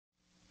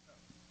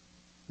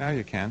Now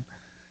you can.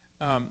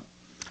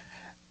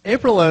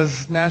 April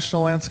is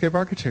National Landscape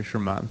Architecture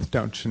Month,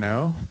 don't you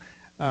know?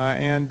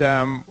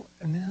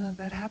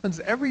 That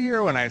happens every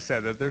year when I say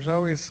that. There's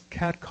always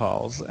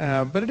catcalls,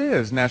 but it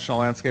is National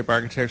Landscape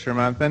Architecture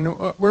Month, and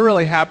we're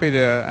really happy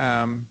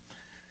to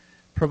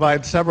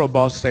provide several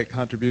Ball State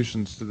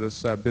contributions to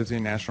this busy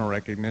national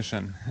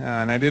recognition.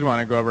 And I did want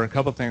to go over a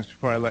couple things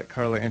before I let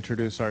Carla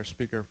introduce our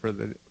speaker for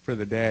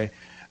the day.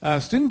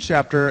 Student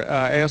chapter,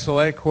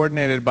 ASLA,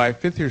 coordinated by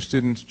fifth-year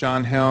students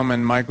John Helm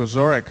and Michael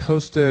Zorek,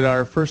 hosted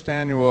our first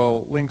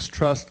annual Links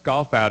Trust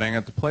golf outing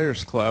at the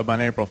Players Club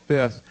on April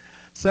 5th.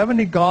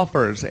 70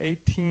 golfers,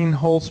 18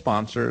 hole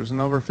sponsors,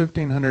 and over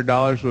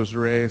 $1,500 was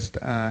raised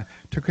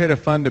to create a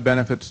fund to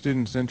benefit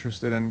students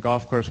interested in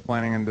golf course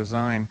planning and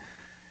design.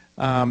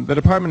 The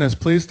department is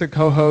pleased to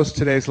co-host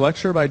today's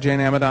lecture by Jane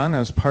Amidon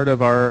as part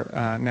of our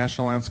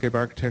National Landscape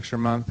Architecture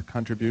Month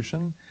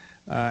contribution.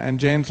 And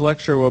Jane's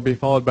lecture will be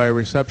followed by a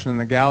reception in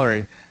the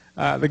gallery.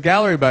 The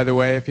gallery, by the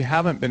way, if you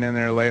haven't been in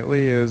there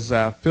lately, is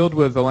filled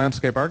with the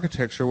landscape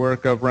architecture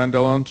work of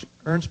Rendell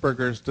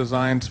Ernstberger's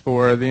designs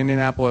for the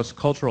Indianapolis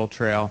Cultural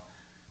Trail.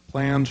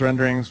 Plans,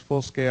 renderings,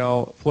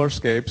 full-scale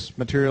floorscapes,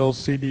 materials,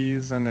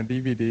 CDs, and a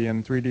DVD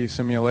and 3D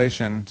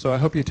simulation. So I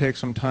hope you take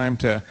some time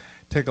to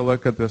take a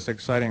look at this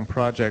exciting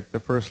project, the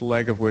first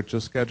leg of which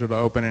is scheduled to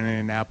open in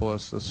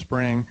Indianapolis this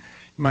spring.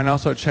 You might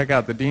also check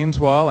out the Dean's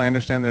Wall. I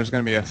understand there's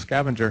going to be a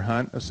scavenger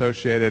hunt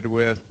associated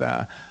with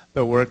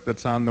the work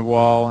that's on the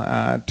wall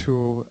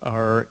to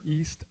our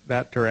east,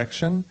 that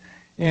direction.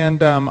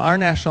 And our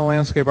National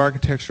Landscape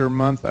Architecture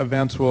Month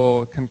events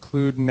will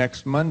conclude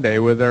next Monday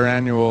with our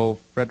annual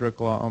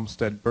Frederick Law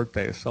Olmsted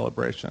birthday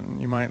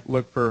celebration. You might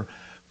look for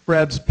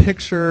Fred's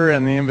picture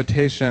and the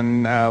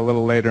invitation a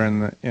little later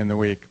in the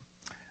week.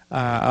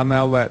 I'll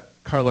now let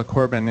Carla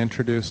Corbin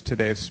introduce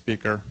today's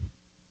speaker.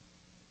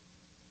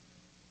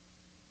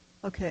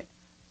 Okay,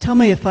 tell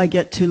me if I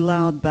get too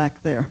loud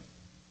back there.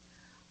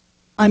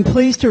 I'm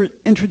pleased to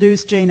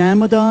introduce Jane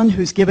Amidon,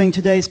 who's giving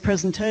today's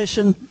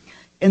presentation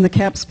in the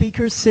CAP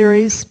Speakers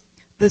Series.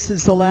 This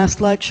is the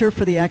last lecture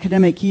for the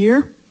academic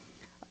year.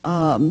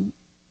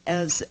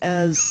 As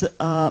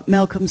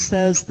Malcolm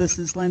says, this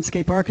is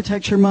Landscape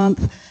Architecture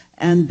Month,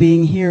 and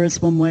being here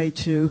is one way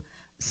to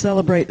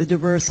celebrate the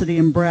diversity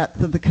and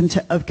breadth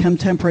of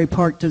contemporary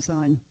park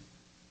design.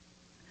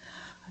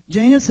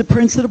 Jane is the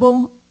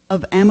principal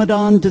of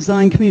Amidon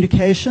Design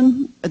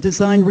Communication, a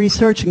design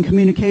research and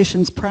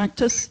communications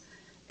practice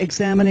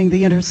examining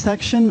the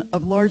intersection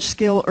of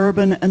large-scale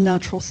urban and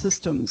natural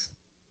systems.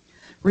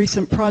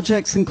 Recent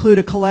projects include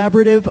a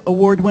collaborative,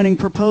 award-winning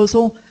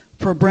proposal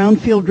for a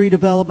brownfield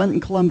redevelopment in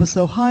Columbus,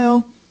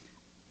 Ohio,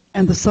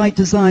 and the site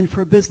design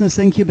for a business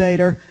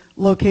incubator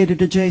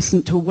located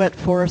adjacent to a wet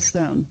forest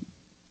zone.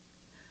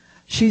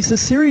 She's the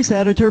series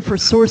editor for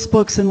Source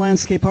Books in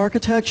Landscape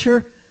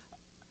Architecture,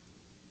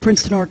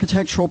 Princeton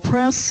Architectural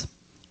Press,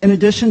 in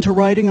addition to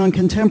writing on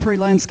contemporary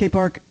landscape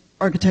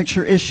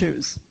architecture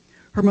issues.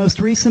 Her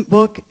most recent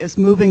book is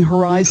Moving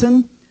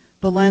Horizon,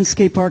 The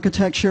Landscape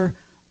Architecture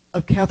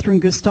of Catherine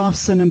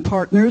Gustafson and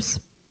Partners,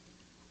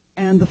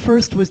 and the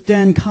first was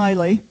Dan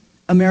Kiley,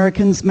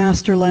 American's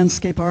Master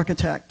Landscape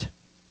Architect.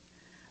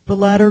 The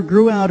latter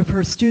grew out of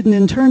her student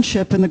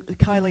internship in the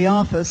Kiley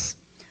office,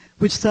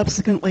 which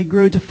subsequently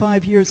grew to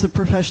 5 years of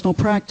professional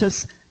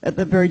practice at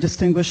that very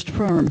distinguished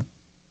firm.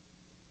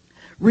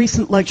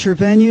 Recent lecture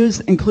venues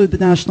include the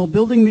National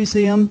Building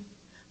Museum,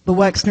 the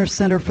Wexner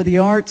Center for the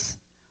Arts,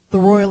 the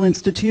Royal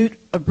Institute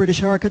of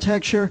British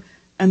Architecture,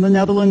 and the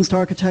Netherlands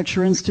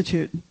Architecture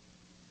Institute.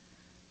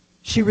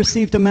 She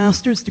received a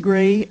master's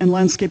degree in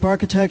landscape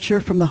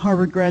architecture from the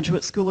Harvard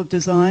Graduate School of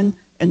Design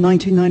in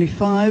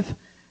 1995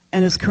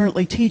 and is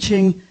currently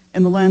teaching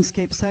in the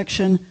landscape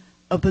section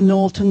of the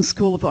Knowlton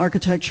School of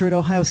Architecture at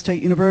Ohio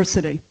State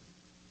University.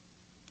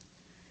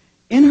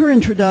 In her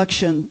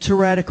introduction to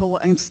Radical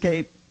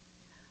Landscape,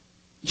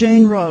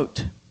 Jane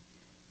wrote,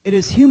 "It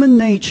is human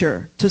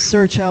nature to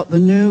search out the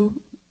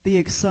new, the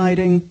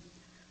exciting,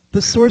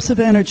 the source of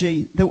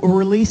energy that will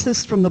release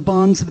us from the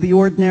bonds of the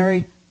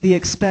ordinary, the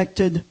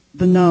expected,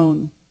 the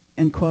known,"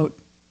 end quote.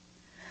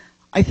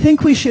 I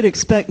think we should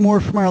expect more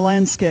from our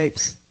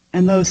landscapes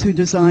and those who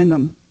design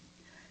them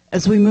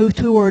as we move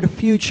toward a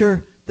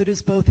future that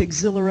is both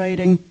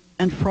exhilarating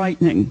and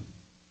frightening.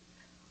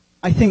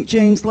 I think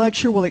Jane's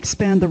lecture will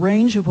expand the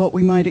range of what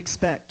we might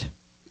expect.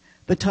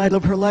 The title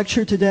of her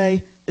lecture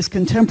today is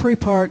Contemporary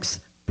Parks,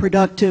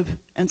 Productive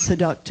and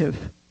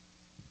Seductive.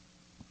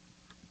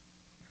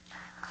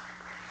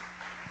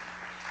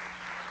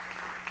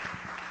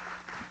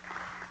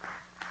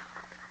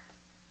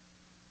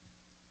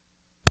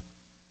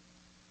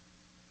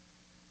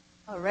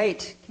 All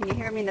right, can you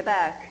hear me in the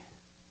back?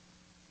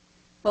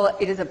 Well,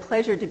 it is a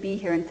pleasure to be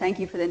here, and thank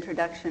you for the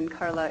introduction,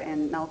 Carla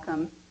and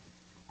Malcolm.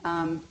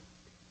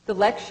 This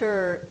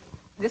lecture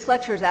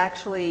is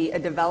actually a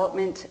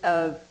development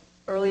of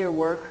earlier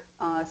work,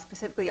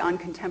 specifically on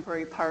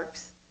contemporary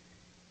parks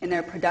and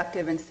their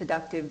productive and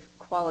seductive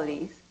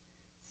qualities.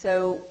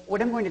 So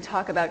what I'm going to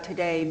talk about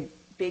today,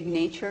 Big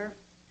Nature,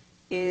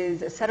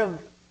 is a set of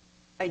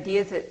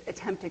ideas that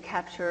attempt to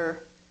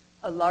capture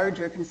a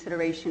larger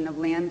consideration of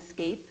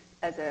landscape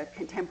as a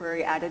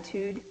contemporary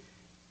attitude,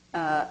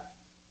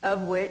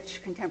 of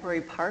which contemporary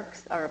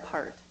parks are a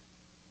part.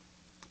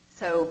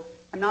 So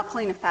I'm not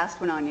pulling a fast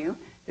one on you.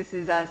 This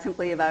is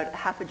simply about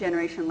half a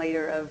generation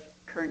later of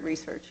current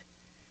research.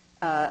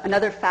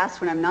 Another fast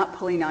one I'm not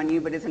pulling on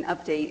you, but is an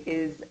update,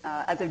 is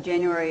as of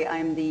January,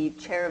 I'm the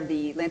chair of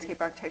the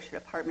Landscape Architecture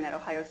Department at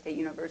Ohio State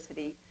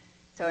University.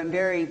 So I'm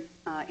very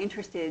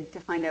interested to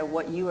find out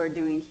what you are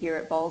doing here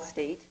at Ball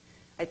State.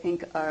 I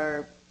think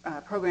our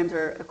programs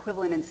are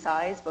equivalent in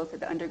size, both at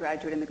the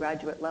undergraduate and the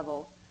graduate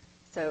level.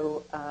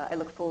 So I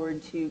look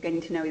forward to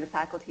getting to know the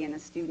faculty and the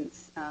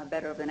students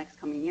better over the next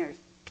coming years.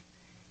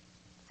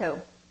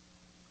 So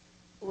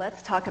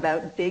let's talk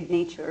about big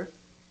nature.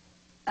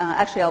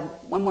 Actually,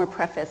 one more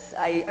preface.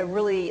 I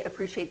really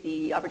appreciate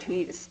the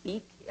opportunity to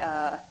speak.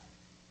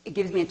 It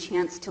gives me a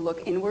chance to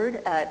look inward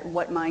at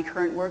what my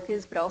current work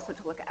is, but also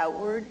to look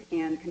outward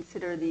and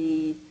consider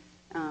the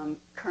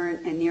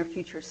current and near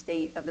future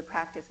state of the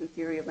practice and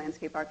theory of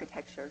landscape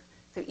architecture.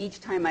 So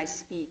each time I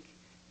speak,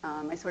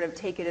 I sort of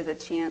take it as a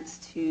chance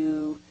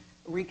to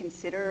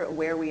reconsider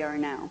where we are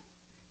now.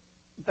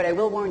 But I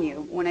will warn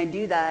you, when I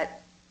do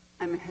that,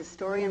 I'm a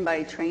historian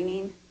by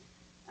training.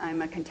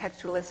 I'm a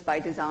contextualist by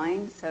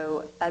design,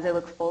 so as I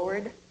look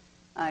forward,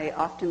 I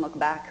often look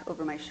back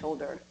over my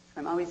shoulder. So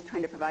I'm always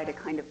trying to provide a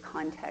kind of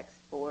context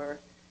for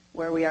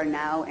where we are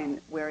now and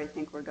where I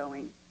think we're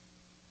going.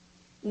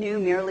 New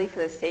merely for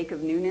the sake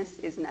of newness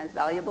isn't as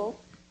valuable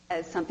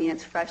as something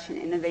that's fresh and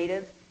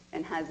innovative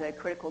and has a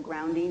critical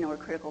grounding or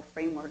critical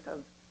framework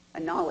of a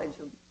knowledge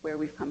of where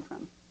we've come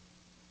from.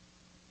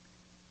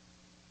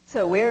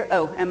 So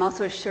I'm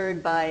also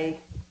assured by,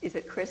 is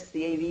it Chris,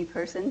 the AV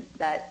person,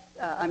 that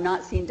I'm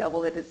not seeing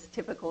double, that it's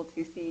typical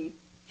to see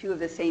two of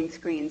the same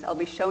screens. I'll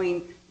be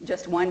showing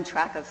just one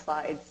track of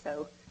slides,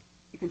 so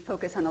you can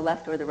focus on the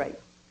left or the right.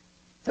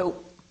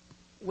 So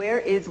where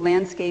is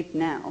landscape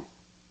now?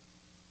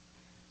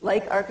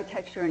 Like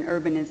architecture and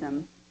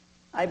urbanism,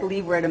 I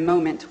believe we're at a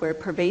moment where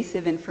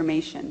pervasive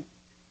information,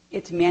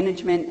 its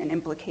management and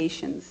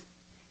implications,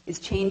 is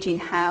changing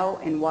how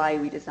and why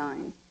we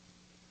design.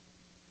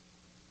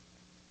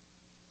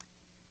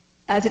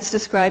 As it's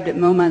described at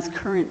MoMA's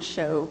current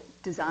show,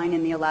 Design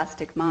in the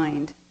Elastic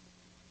Mind,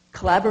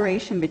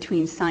 collaboration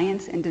between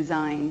science and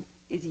design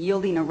is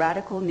yielding a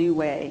radical new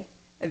way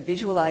of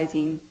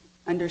visualizing,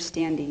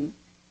 understanding,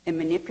 and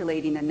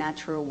manipulating the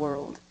natural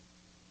world.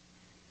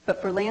 But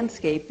for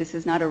landscape, this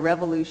is not a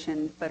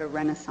revolution, but a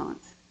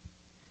renaissance.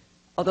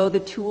 Although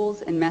the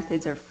tools and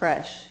methods are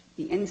fresh,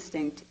 the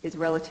instinct is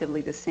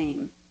relatively the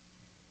same.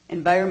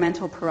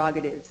 Environmental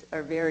prerogatives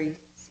are very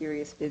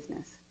serious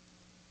business.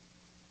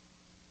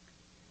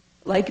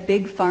 Like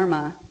big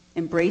pharma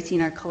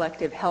embracing our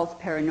collective health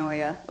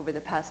paranoia over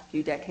the past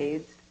few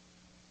decades,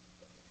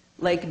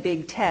 like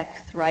big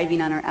tech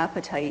thriving on our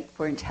appetite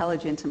for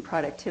intelligence and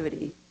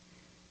productivity,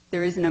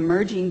 there is an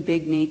emerging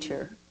big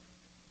nature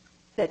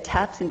that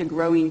taps into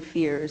growing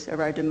fears of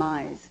our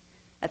demise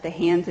at the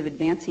hands of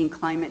advancing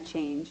climate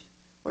change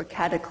or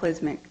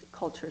cataclysmic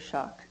culture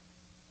shock.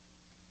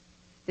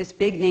 This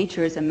big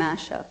nature is a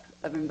mashup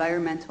of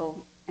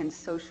environmental and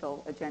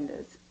social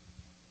agendas.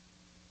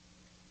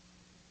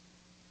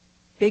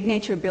 Big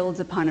nature builds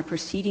upon a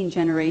preceding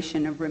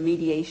generation of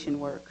remediation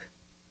work.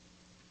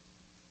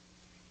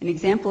 An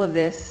example of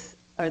this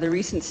are the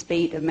recent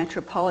spate of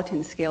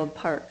metropolitan-scaled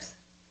parks,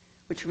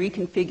 which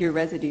reconfigure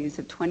residues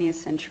of 20th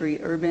century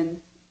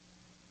urban,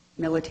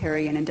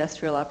 military, and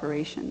industrial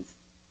operations.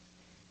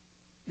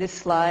 This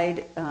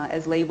slide,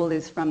 as labeled,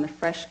 is from the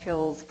Fresh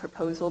Kills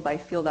proposal by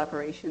Field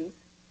Operations.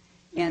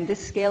 And this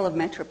scale of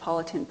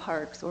metropolitan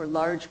parks, or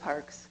large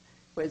parks,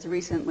 was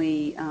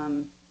recently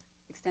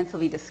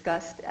extensively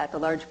discussed at the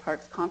Large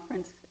Parks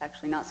Conference,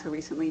 actually not so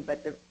recently,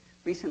 but the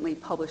recently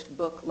published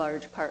book,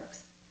 Large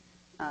Parks,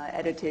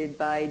 edited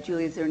by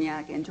Julia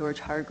Zerniak and George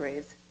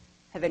Hargraves.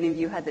 Have any of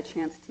you had the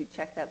chance to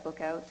check that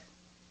book out?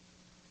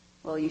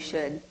 Well, you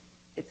should.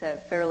 It's a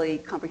fairly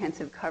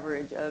comprehensive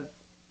coverage of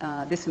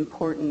this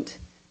important,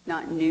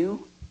 not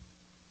new,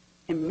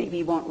 and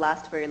maybe won't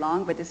last very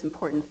long, but this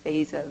important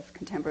phase of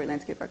contemporary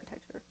landscape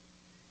architecture.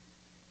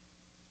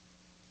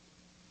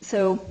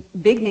 So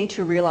big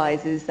nature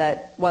realizes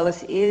that while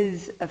this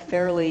is a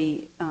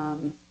fairly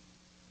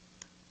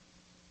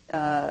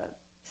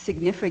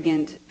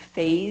significant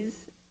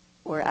phase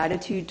or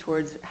attitude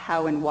towards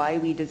how and why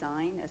we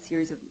design, a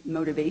series of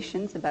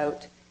motivations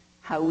about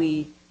how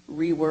we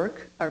rework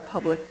our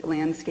public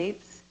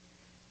landscapes,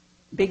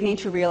 big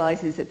nature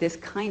realizes that this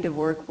kind of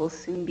work will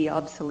soon be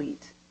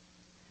obsolete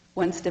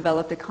once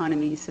developed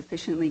economies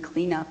sufficiently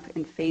clean up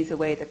and phase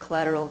away the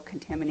collateral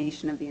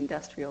contamination of the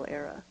industrial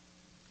era.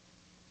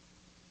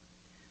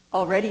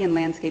 Already in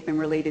landscape and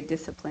related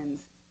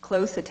disciplines,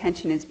 close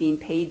attention is being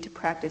paid to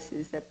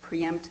practices that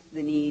preempt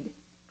the need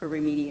for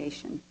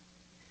remediation.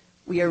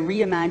 We are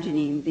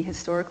reimagining the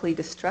historically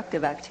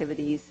destructive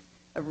activities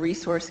of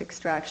resource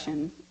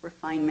extraction,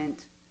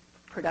 refinement,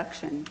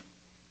 production,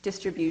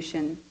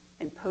 distribution,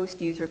 and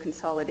post-user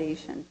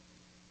consolidation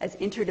as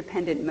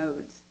interdependent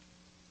modes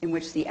in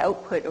which the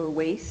output or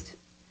waste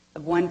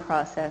of one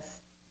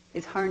process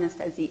is harnessed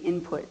as the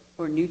input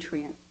or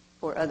nutrient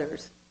for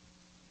others.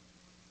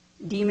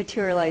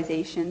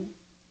 Dematerialization,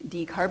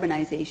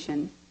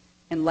 decarbonization,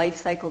 and life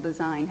cycle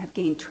design have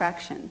gained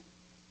traction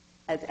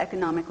as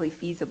economically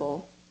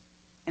feasible,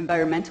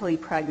 environmentally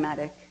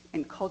pragmatic,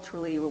 and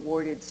culturally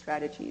rewarded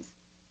strategies.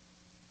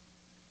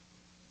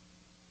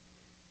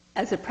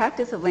 As the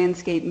practice of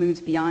landscape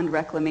moves beyond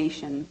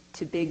reclamation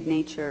to big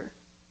nature,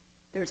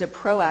 there's a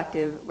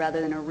proactive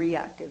rather than a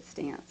reactive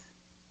stance.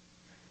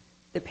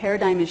 The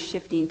paradigm is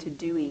shifting to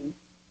doing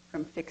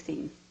from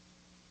fixing.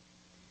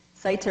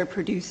 Sites are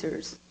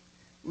producers,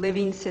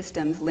 living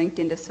systems linked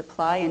into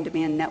supply and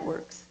demand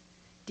networks,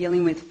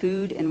 dealing with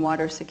food and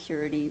water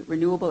security,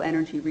 renewable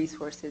energy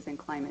resources, and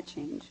climate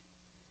change.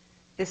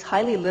 This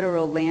highly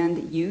literal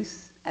land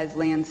use as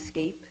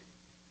landscape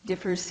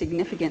differs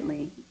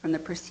significantly from the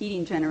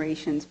preceding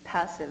generation's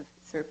passive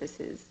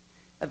surfaces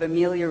of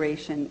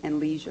amelioration and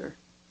leisure.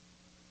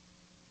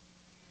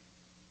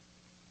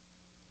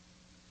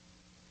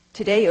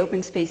 Today,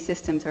 open space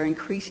systems are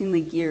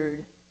increasingly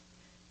geared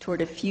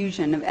toward a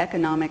fusion of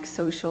economic,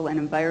 social, and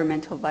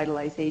environmental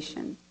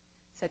vitalization,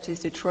 such as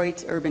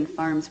Detroit's Urban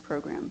Farms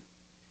program.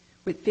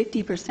 With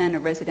 50%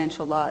 of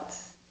residential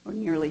lots, or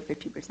nearly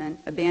 50%,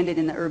 abandoned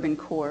in the urban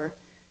core,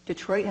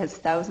 Detroit has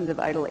thousands of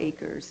idle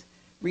acres,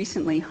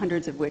 recently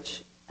hundreds of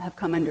which have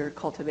come under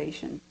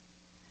cultivation.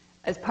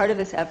 As part of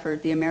this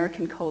effort, the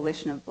American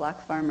Coalition of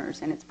Black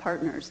Farmers and its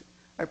partners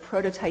are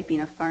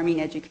prototyping a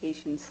farming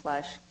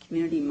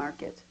education/community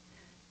market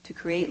to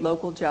create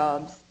local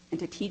jobs and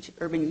to teach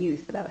urban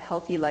youth about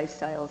healthy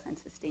lifestyles and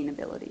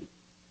sustainability.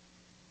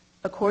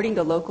 According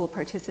to local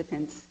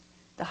participants,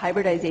 the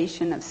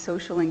hybridization of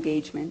social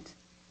engagement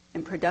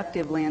and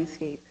productive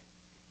landscape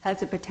has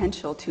the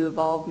potential to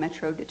evolve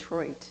Metro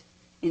Detroit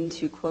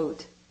into,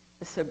 quote,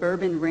 a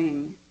suburban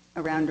ring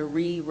around a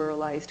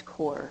re-ruralized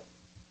core.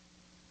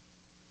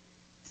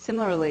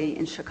 Similarly,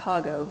 in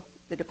Chicago,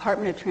 the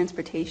Department of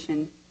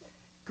Transportation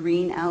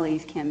Green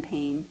Alleys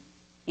campaign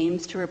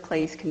aims to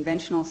replace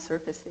conventional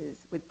surfaces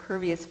with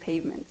pervious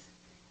pavements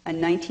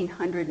and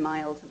 1,900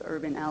 miles of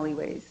urban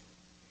alleyways.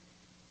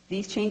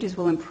 These changes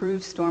will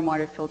improve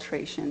stormwater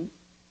filtration,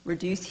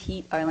 reduce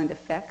heat island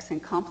effects,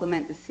 and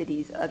complement the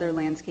city's other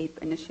landscape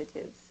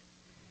initiatives,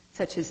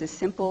 such as the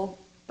simple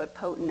but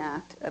potent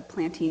act of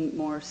planting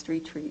more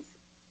street trees.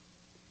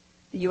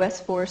 The U.S.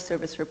 Forest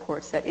Service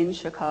reports that in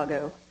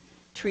Chicago,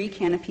 tree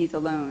canopies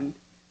alone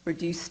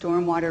reduce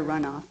stormwater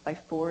runoff by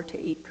 4 to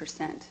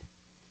 8%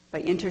 by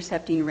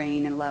intercepting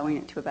rain and allowing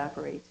it to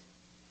evaporate.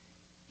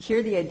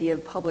 Here, the idea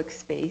of public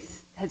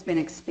space has been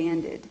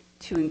expanded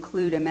to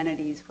include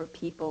amenities for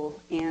people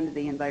and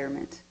the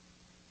environment.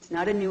 It's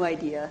not a new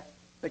idea,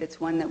 but it's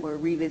one that we're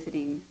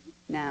revisiting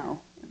now.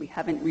 We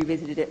haven't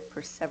revisited it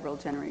for several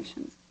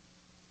generations.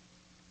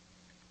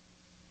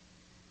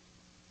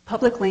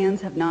 Public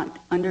lands have not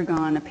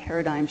undergone a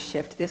paradigm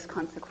shift this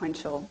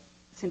consequential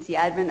since the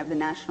advent of the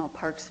National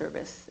Park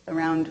Service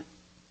around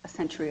a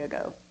century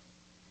ago.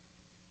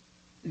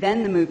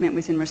 Then the movement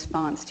was in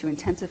response to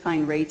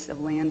intensifying rates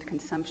of land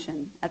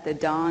consumption at the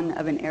dawn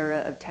of an era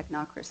of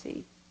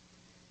technocracy.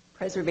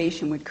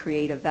 Preservation would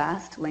create a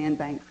vast land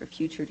bank for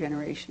future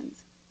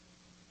generations.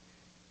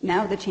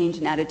 Now the change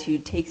in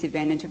attitude takes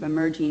advantage of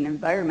emerging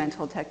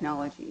environmental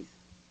technologies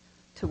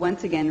to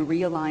once again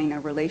realign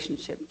our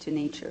relationship to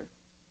nature.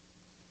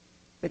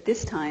 But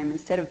this time,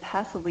 instead of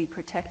passively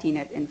protecting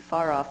it in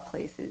far-off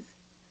places,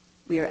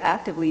 we are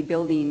actively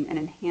building an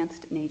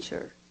enhanced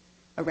nature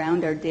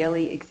around our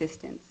daily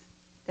existence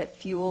that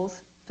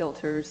fuels,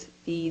 filters,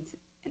 feeds,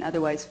 and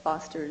otherwise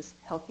fosters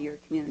healthier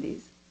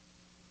communities.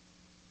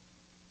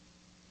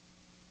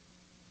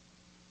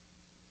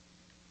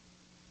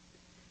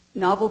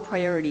 Novel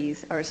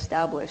priorities are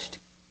established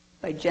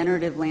by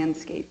generative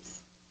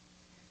landscapes,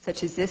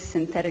 such as this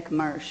synthetic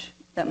marsh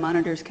that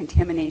monitors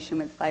contamination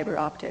with fiber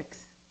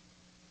optics.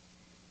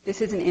 This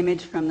is an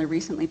image from the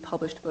recently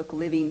published book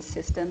Living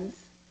Systems,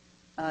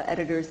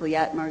 editors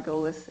Liat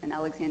Margolis and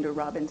Alexander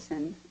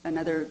Robinson,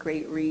 another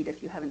great read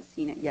if you haven't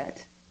seen it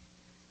yet.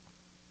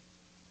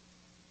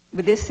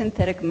 With this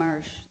synthetic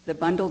marsh, the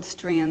bundled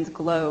strands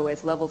glow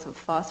as levels of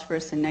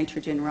phosphorus and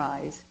nitrogen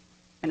rise,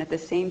 and at the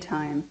same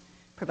time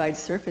provide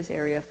surface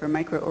area for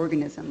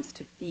microorganisms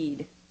to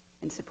feed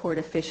and support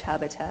a fish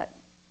habitat.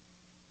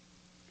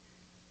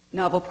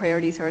 Novel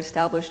priorities are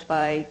established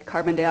by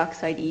carbon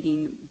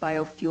dioxide-eating,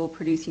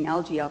 biofuel-producing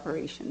algae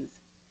operations.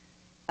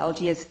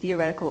 Algae has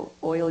theoretical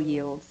oil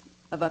yields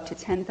of up to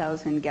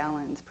 10,000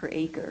 gallons per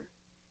acre,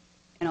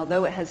 and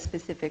although it has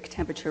specific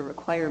temperature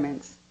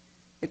requirements,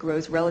 it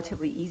grows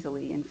relatively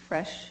easily in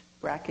fresh,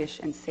 brackish,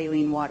 and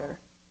saline water.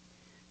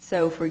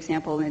 So, for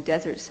example, in the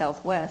desert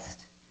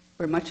southwest,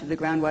 where much of the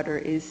groundwater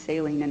is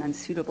saline and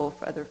unsuitable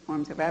for other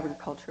forms of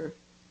agriculture,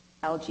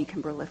 algae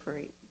can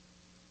proliferate.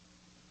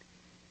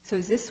 So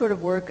as this sort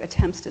of work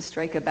attempts to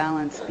strike a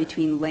balance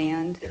between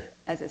land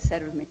as a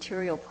set of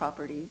material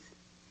properties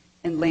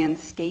and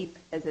landscape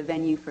as a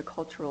venue for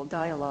cultural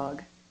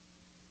dialogue,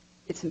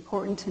 it's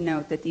important to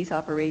note that these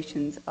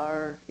operations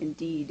are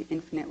indeed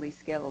infinitely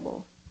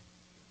scalable.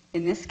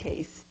 In this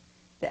case,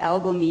 the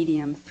algal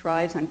medium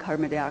thrives on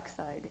carbon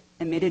dioxide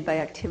emitted by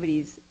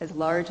activities as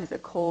large as a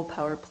coal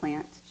power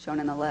plant, shown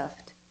on the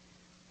left,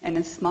 and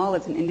as small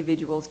as an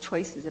individual's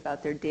choices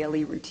about their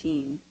daily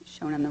routine,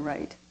 shown on the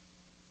right.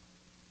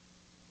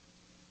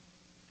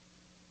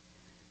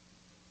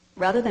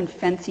 Rather than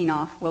fencing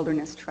off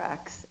wilderness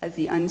tracts as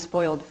the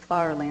unspoiled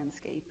far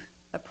landscape,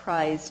 a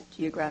prized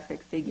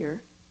geographic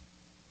figure,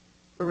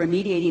 or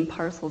remediating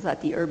parcels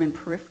at the urban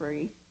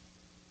periphery,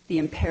 the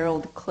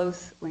imperiled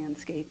close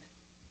landscape,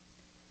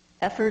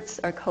 efforts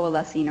are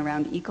coalescing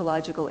around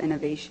ecological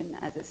innovation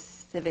as a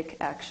civic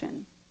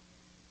action,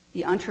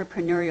 the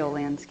entrepreneurial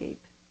landscape,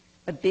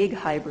 a big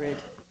hybrid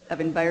of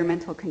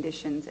environmental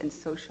conditions and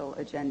social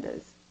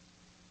agendas.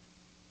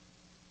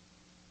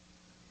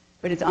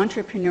 But as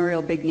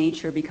entrepreneurial big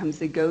nature becomes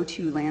the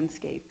go-to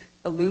landscape,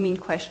 a looming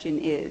question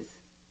is, ...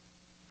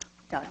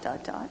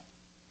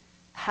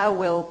 How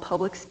will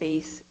public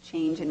space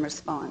change in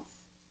response?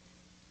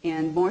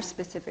 And more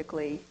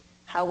specifically,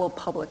 how will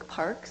public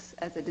parks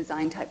as a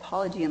design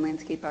typology in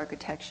landscape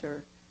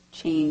architecture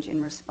change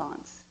in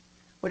response?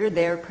 What are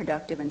their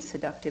productive and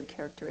seductive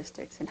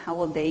characteristics, and how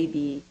will they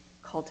be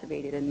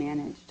cultivated and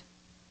managed?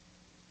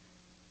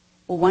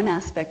 Well, one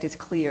aspect is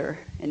clear,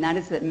 and that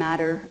is that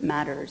matter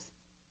matters.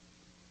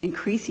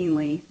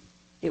 Increasingly,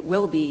 it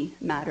will be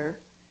matter,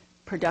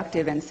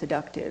 productive and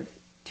seductive,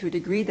 to a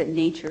degree that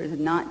nature is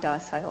not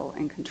docile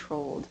and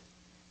controlled,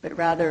 but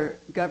rather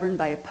governed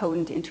by a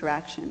potent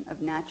interaction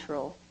of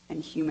natural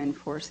and human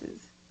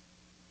forces.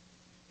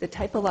 The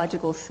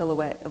typological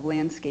silhouette of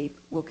landscape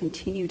will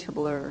continue to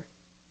blur,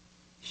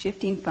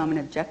 shifting from an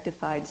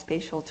objectified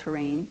spatial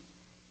terrain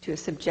to a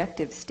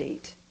subjective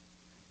state,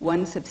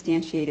 one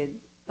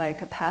substantiated by a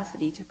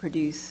capacity to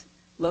produce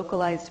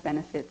localized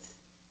benefits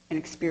and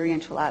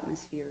experiential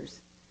atmospheres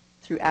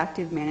through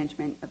active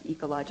management of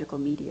ecological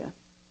media.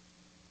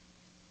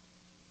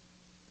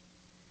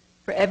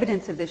 For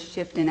evidence of this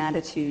shift in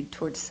attitude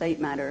towards site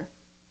matter,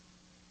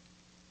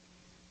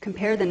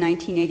 compare the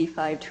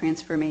 1985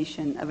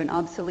 transformation of an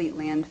obsolete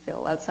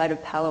landfill outside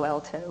of Palo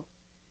Alto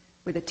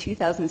with a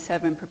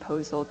 2007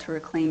 proposal to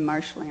reclaim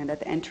marshland at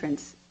the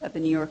entrance of the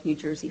New York-New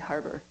Jersey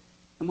harbor.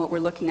 And what we're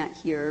looking at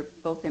here,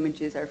 both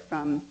images are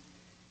from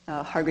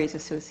Hargraves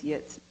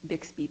Associates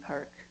Bixby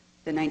Park,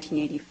 the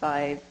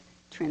 1985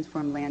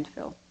 transformed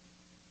landfill.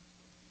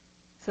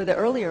 So the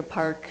earlier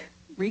park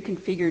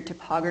reconfigured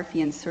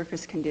topography and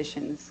surface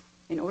conditions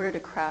in order to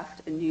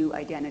craft a new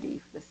identity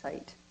for the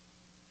site.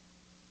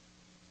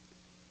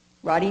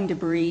 Rotting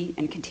debris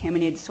and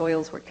contaminated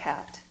soils were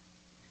capped,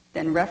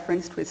 then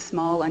referenced with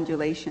small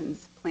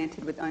undulations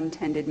planted with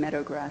untended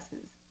meadow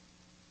grasses.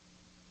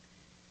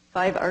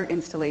 5 art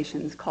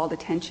installations called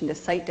attention to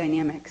site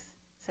dynamics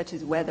such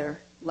as weather,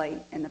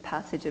 light, and the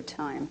passage of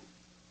time.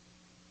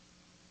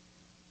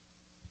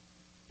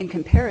 In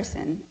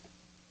comparison,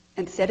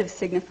 instead of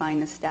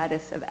signifying the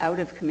status of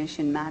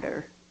out-of-commission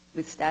matter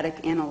with static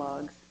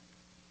analogs,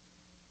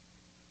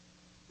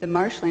 the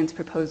Marshlands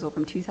proposal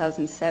from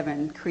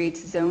 2007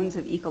 creates zones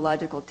of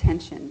ecological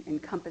tension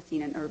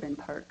encompassing an urban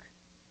park.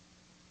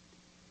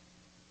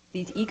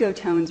 These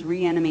ecotones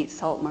reanimate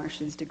salt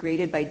marshes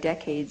degraded by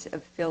decades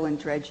of fill and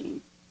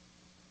dredging,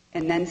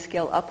 and then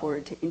scale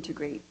upward to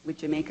integrate with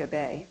Jamaica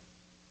Bay.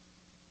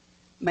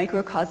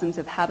 Microcosms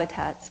of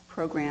habitats,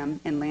 program,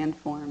 and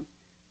landform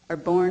are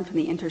born from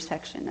the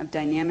intersection of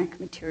dynamic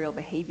material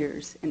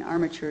behaviors and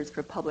armatures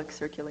for public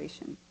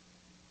circulation.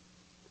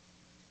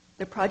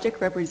 The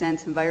project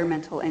represents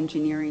environmental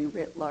engineering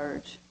writ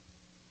large,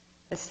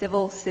 a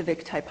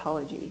civil-civic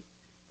typology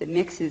that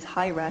mixes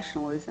high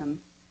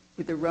rationalism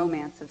with the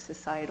romance of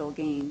societal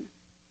gain,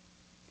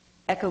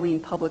 echoing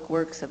public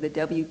works of the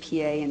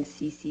WPA and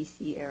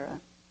CCC era.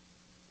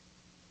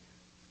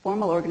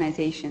 Formal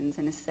organizations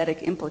and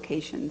aesthetic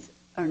implications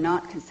are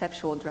not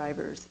conceptual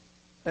drivers,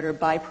 but are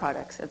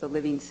byproducts of the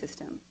living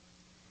system,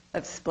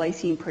 of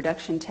splicing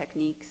production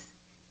techniques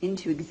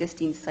into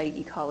existing site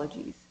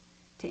ecologies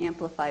to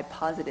amplify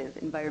positive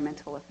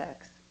environmental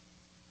effects.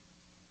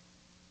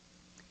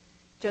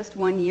 Just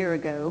 1 year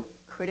ago,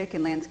 critic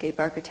and landscape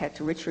architect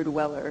Richard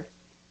Weller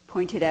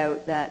pointed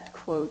out that,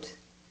 quote,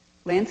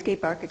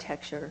 landscape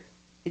architecture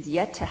is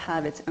yet to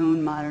have its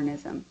own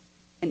modernism,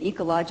 an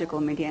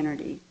ecological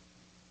modernity,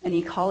 an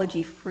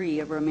ecology free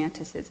of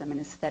romanticism and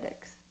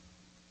aesthetics.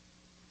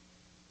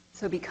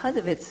 So because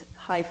of its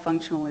high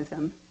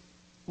functionalism,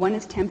 one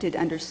is tempted to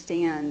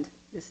understand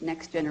this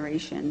next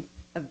generation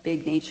of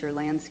big nature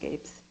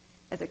landscapes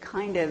as a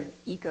kind of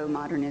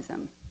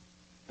eco-modernism.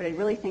 But I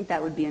really think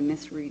that would be a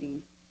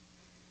misreading.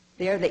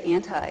 They are the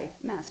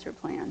anti-master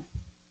plan,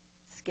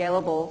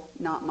 scalable,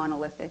 not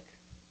monolithic,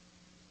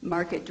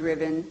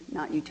 market-driven,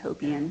 not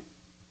utopian,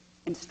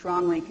 and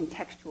strongly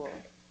contextual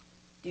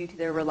due to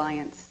their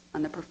reliance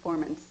on the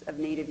performance of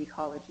native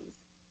ecologies.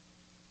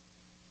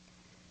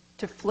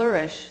 To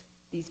flourish,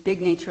 these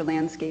big nature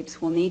landscapes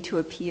will need to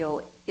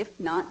appeal, if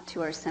not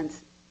to our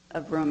sense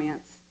of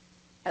romance,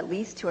 at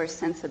least to our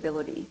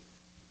sensibility,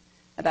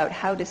 about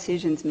how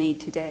decisions made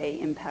today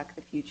impact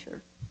the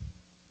future.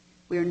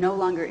 We are no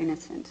longer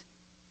innocent.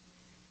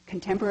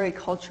 Contemporary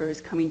culture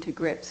is coming to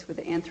grips with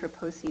the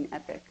Anthropocene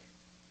epoch,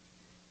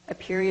 a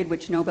period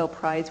which Nobel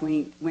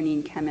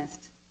Prize-winning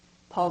chemist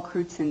Paul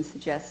Crutzen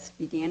suggests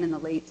began in the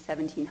late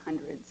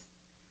 1700s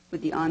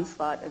with the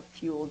onslaught of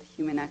fueled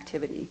human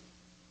activity.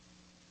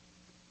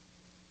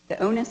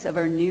 The onus of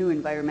our new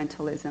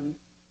environmentalism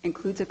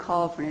includes a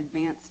call for an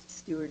advanced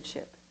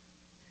stewardship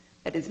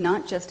that is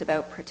not just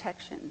about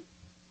protection,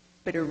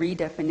 but a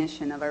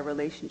redefinition of our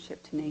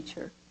relationship to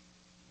nature.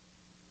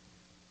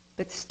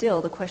 But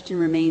still, the question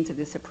remains of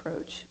this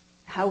approach: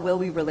 how will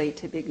we relate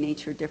to big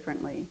nature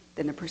differently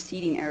than the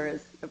preceding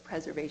eras of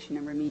preservation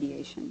and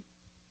remediation?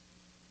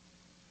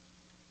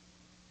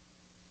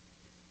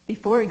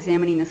 Before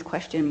examining this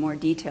question in more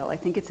detail, I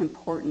think it's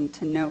important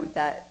to note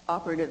that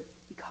operative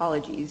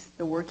ecologies,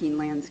 the working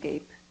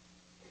landscape,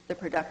 the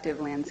productive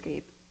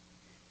landscape,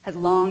 has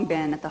long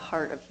been at the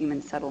heart of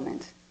human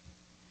settlement.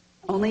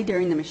 Only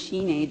during the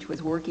machine age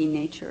was working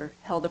nature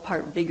held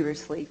apart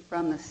vigorously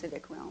from the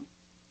civic realm.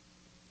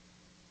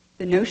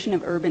 The notion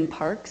of urban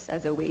parks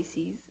as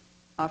oases,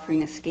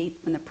 offering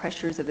escape from the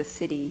pressures of the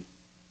city,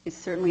 is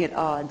certainly at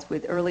odds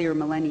with earlier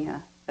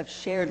millennia of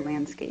shared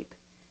landscape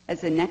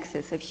as the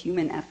nexus of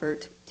human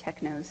effort,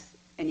 technos,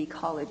 and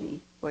ecology,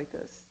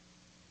 oikos.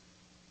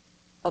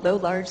 Although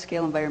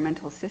large-scale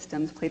environmental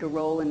systems played a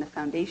role in the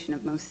foundation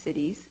of most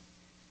cities,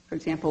 for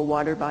example,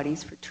 water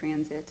bodies for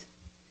transit,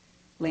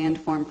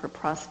 landform for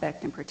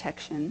prospect and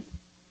protection,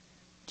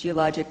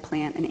 geologic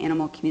plant and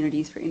animal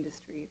communities for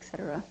industry,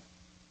 etc.,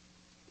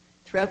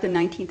 throughout the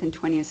 19th and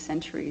 20th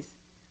centuries,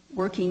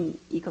 working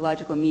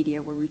ecological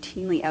media were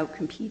routinely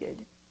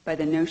outcompeted by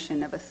the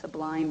notion of a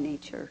sublime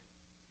nature,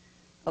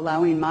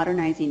 allowing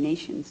modernizing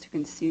nations to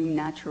consume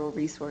natural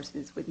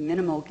resources with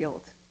minimal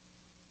guilt,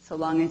 so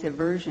long as a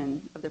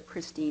version of the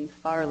pristine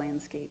far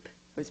landscape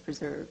was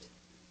preserved.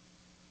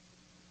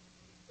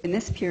 In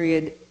this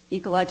period,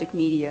 ecologic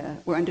media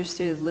were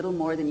understood as little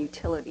more than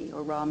utility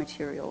or raw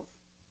materials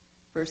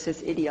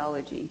versus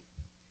ideology,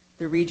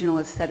 the regional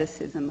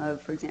asceticism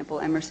of, for example,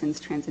 Emerson's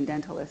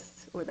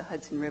Transcendentalists or the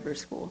Hudson River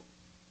School.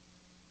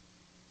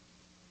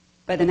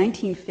 By the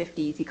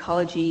 1950s,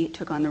 ecology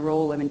took on the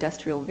role of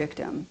industrial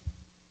victim,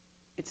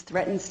 its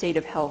threatened state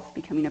of health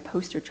becoming a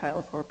poster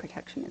child for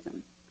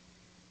protectionism.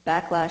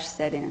 Backlash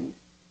set in,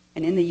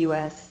 and in the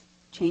U.S.,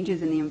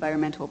 changes in the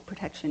Environmental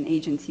Protection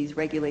Agency's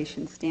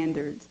regulation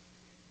standards,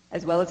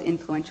 as well as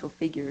influential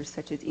figures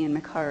such as Ian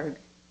McHarg,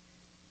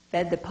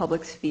 fed the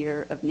public's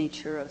fear of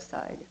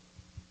naturocide.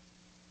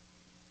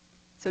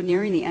 So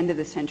nearing the end of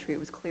the century, it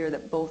was clear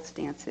that both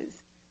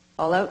stances,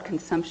 all-out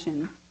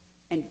consumption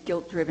and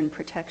guilt-driven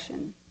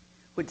protection,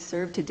 would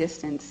serve to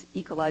distance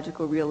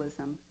ecological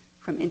realism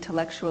from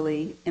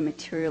intellectually and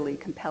materially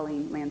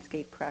compelling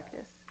landscape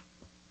practice.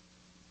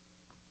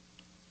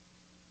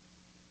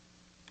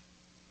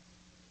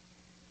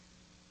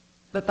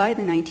 But by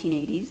the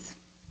 1980s,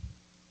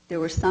 there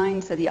were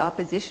signs that the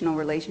oppositional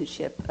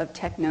relationship of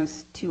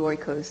technos to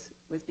oikos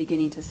was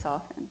beginning to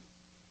soften.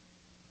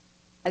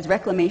 As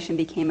reclamation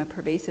became a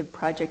pervasive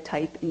project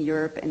type in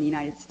Europe and the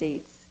United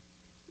States,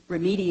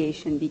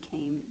 remediation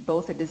became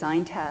both a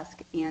design task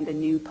and a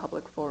new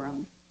public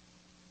forum.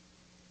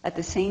 At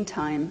the same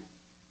time,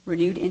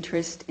 renewed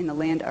interest in the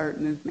land art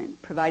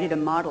movement provided a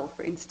model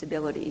for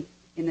instability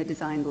in the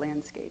designed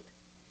landscape.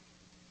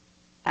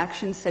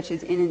 Actions such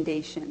as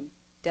inundation,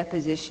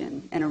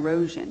 deposition, and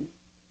erosion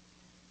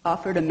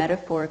offered a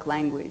metaphoric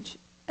language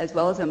as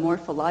well as a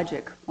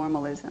morphologic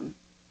formalism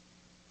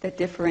that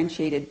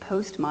differentiated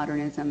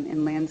postmodernism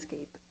in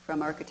landscape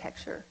from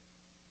architecture.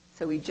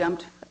 So we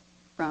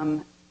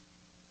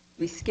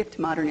skipped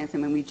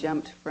modernism and we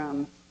jumped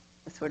from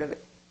a sort of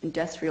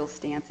industrial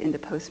stance into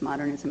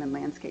postmodernism in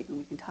landscape, and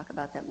we can talk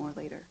about that more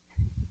later.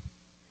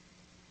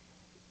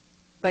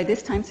 By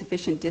this time,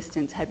 sufficient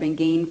distance had been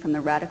gained from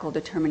the radical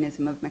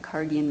determinism of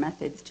McHargian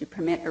methods to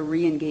permit a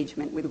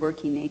re-engagement with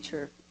working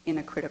nature in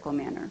a critical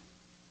manner.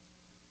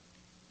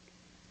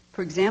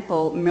 For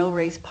example,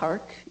 Millrace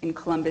Park in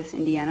Columbus,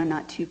 Indiana,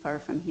 not too far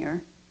from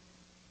here.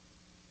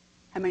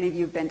 How many of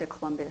you have been to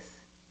Columbus,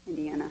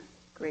 Indiana?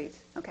 Great.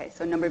 Okay,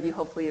 so a number of you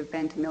hopefully have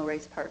been to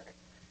Millrace Park,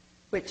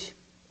 which,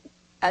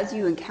 as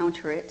you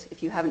encounter it,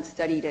 if you haven't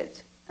studied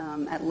it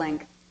at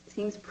length,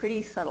 seems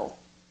pretty subtle.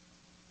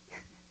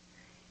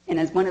 And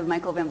as one of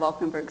Michael van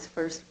Valkenburg's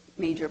first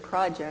major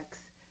projects,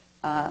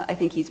 I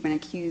think he's been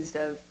accused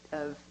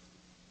of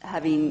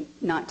having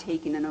not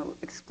taken an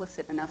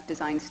explicit enough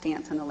design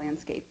stance on the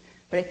landscape.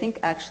 But I think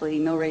actually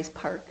Millrace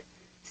Park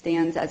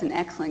stands as an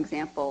excellent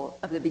example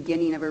of the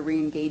beginning of a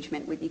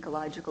re-engagement with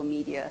ecological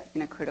media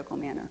in a critical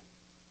manner.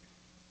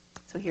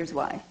 So here's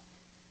why.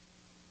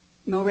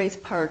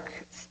 Millrace Park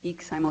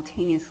speaks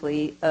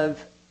simultaneously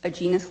of a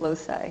genus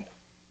loci,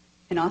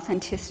 an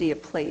authenticity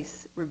of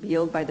place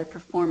revealed by the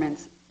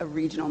performance of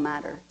regional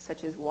matter,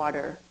 such as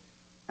water,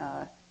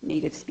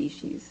 native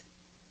species.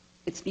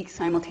 It speaks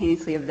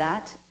simultaneously of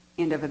that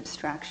and of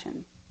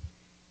abstraction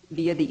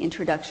via the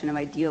introduction of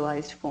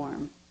idealized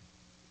form.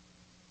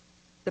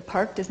 The The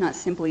park does not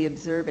simply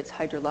observe its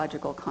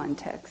hydrological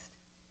context.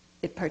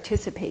 It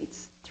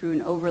participates through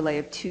an overlay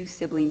of two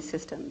sibling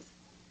systems,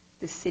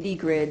 the city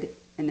grid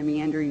and the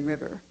meandering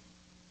river.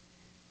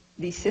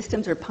 These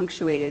systems are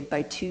punctuated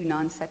by two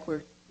non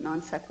sequitur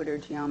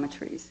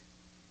geometries,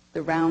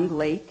 the round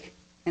lake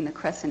and the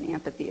crescent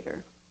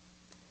amphitheater.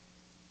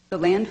 The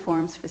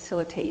landforms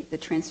facilitate the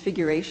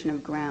transfiguration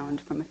of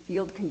ground from a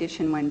field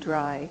condition when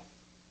dry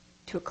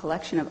to a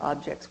collection of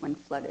objects when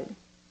flooded.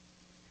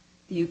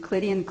 The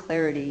Euclidean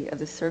clarity of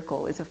the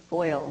circle is a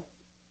foil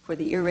for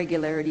the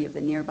irregularity of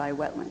the nearby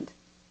wetland.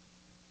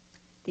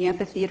 The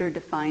amphitheater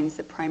defines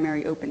the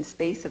primary open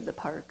space of the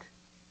park,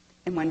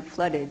 and when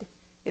flooded,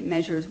 it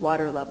measures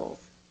water levels.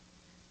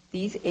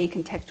 These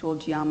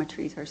acontextual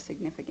geometries are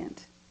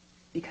significant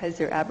because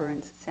their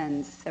aberrance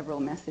sends several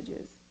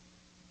messages.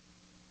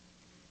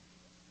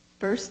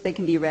 First, they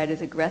can be read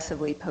as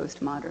aggressively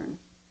postmodern,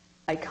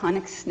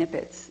 iconic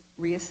snippets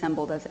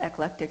reassembled as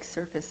eclectic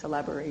surface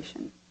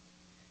elaboration.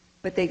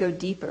 But they go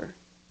deeper.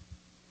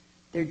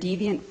 Their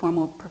deviant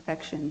formal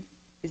perfection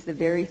is the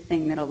very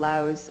thing that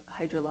allows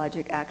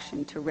hydrologic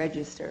action to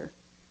register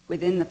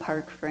within the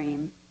park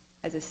frame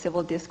as a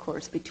civil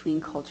discourse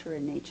between culture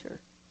and nature.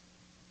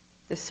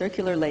 The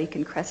circular lake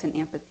and crescent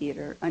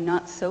amphitheater are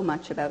not so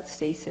much about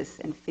stasis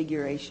and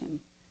figuration,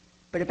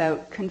 but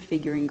about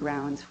configuring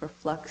grounds for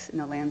flux in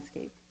the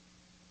landscape.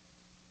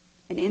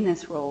 And in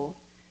this role,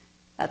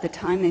 at the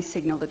time they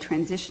signaled a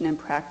transition in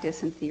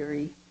practice and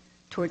theory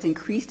towards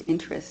increased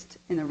interest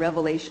in the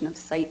revelation of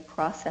site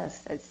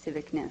process as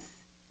civicness,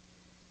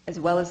 as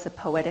well as the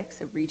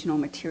poetics of regional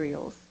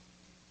materials,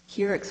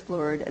 here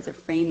explored as a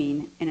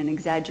framing and an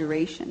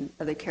exaggeration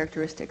of the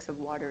characteristics of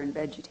water and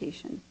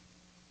vegetation.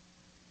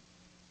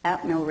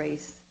 At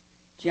Millrace,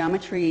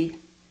 geometry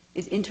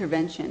is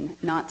intervention,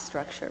 not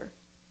structure.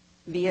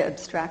 Via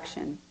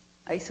abstraction,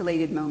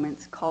 isolated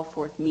moments call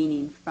forth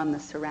meaning from the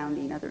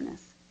surrounding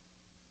otherness.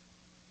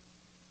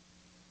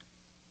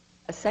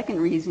 A second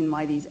reason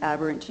why these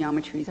aberrant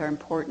geometries are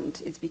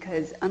important is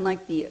because,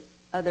 unlike the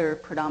other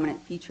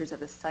predominant features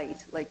of the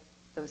site, like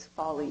those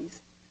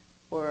follies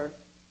or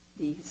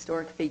the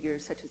historic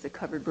figures such as the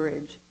covered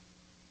bridge,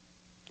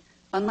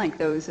 unlike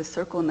those, the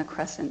circle and the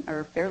crescent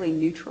are fairly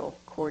neutral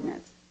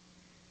coordinates.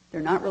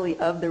 They're not really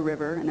of the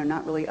river, and they're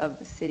not really of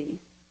the city.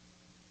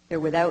 They're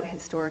without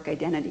historic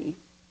identity,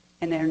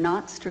 and they're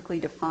not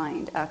strictly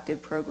defined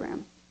active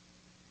program.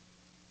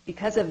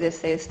 Because of this,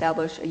 they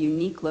establish a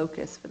unique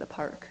locus for the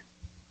park.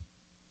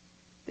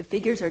 The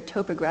figures are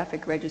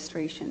topographic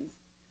registrations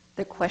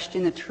that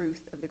question the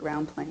truth of the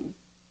ground plane.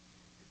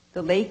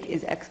 The lake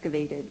is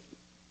excavated,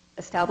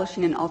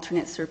 establishing an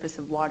alternate surface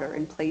of water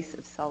in place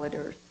of solid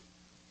earth.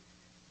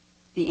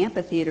 The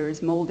amphitheater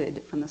is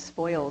molded from the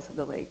spoils of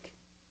the lake.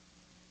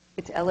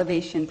 Its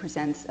elevation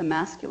presents a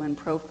masculine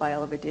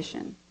profile of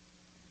addition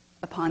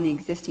upon the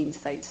existing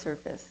site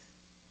surface,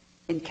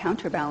 in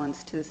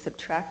counterbalance to the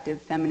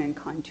subtractive feminine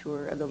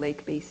contour of the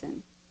lake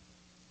basin.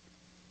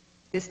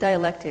 This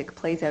dialectic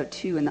plays out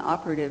too in the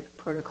operative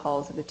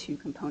protocols of the two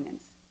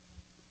components.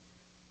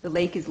 The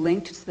lake is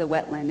linked to the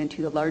wetland and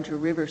to the larger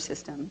river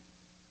system.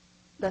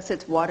 Thus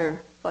its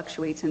water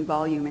fluctuates in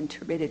volume and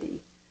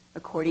turbidity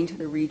according to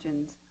the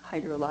region's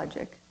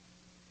hydrologic.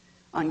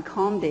 On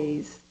calm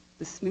days,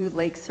 the smooth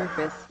lake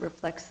surface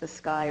reflects the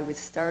sky with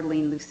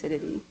startling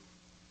lucidity.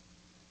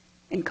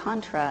 In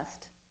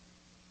contrast,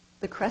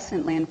 the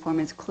crescent landform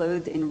is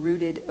clothed in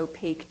rooted,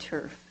 opaque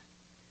turf.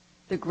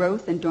 The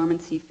growth and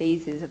dormancy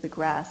phases of the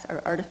grass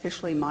are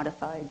artificially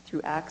modified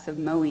through acts of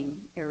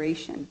mowing,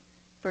 aeration,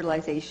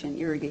 fertilization,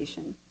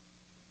 irrigation.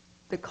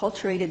 The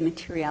culturated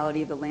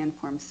materiality of the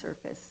landform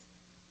surface,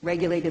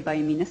 regulated by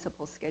a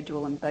municipal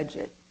schedule and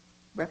budget,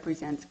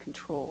 represents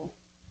control.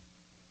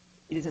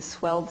 It is a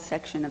swelled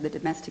section of the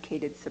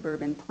domesticated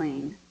suburban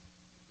plain.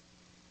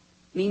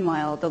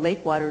 Meanwhile, the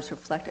lake waters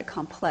reflect a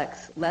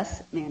complex,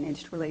 less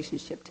managed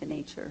relationship to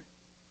nature,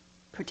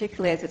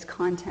 particularly as its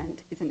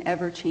content is an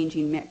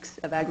ever-changing mix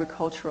of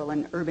agricultural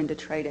and urban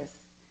detritus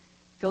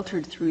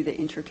filtered through the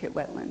intricate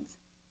wetlands.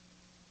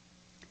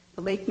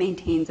 The lake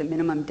maintains a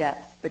minimum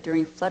depth, but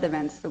during flood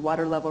events, the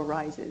water level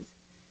rises,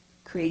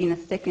 creating a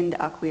thickened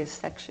aqueous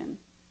section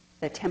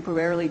that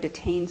temporarily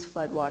detains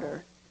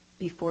floodwater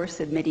before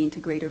submitting to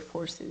greater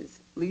forces,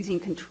 losing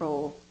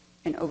control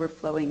and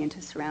overflowing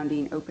into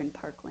surrounding open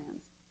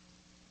parklands.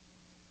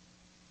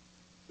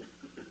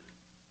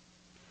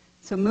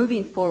 So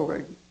moving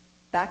forward,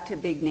 back to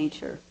big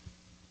nature,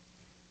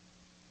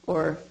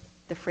 or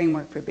the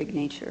framework for big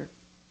nature.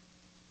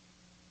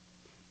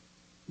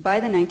 By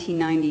the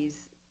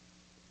 1990s,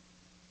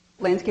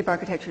 landscape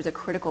architecture as a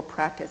critical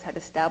practice had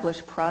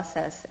established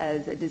process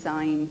as a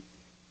design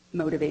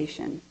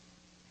motivation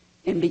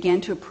and began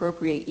to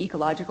appropriate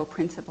ecological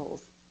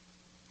principles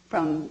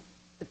from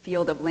the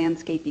field of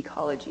landscape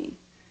ecology,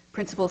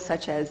 principles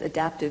such as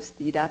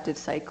the adaptive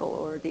cycle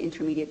or the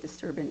intermediate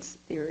disturbance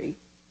theory.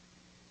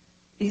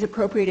 These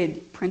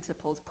appropriated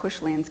principles push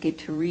landscape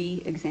to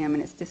re-examine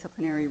its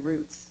disciplinary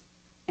roots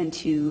and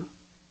to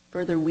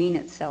further wean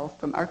itself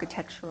from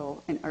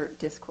architectural and art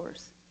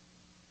discourse.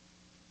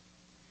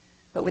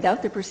 But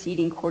without the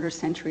preceding quarter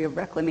century of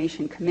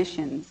reclamation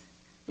commissions,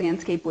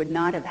 landscape would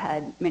not have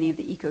had many of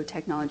the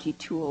eco-technology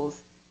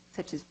tools,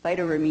 such as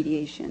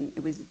phytoremediation,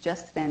 it was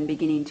just then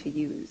beginning to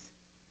use.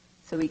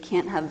 So we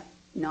can't have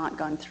not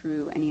gone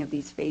through any of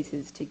these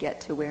phases to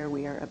get to where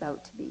we are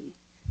about to be.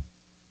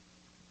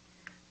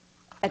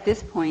 At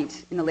this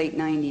point, in the late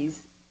 90s,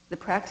 the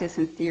practice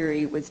and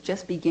theory was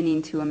just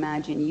beginning to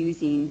imagine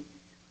using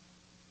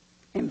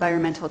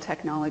environmental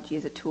technology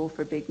as a tool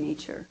for big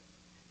nature.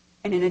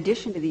 And in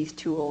addition to these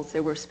tools,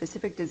 there were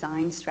specific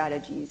design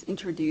strategies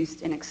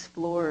introduced and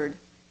explored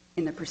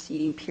in the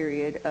preceding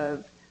period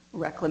of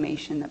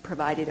reclamation that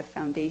provided a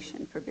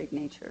foundation for big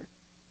nature.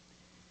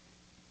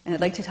 And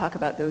I'd like to talk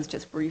about those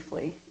just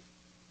briefly.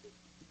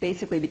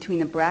 Basically, between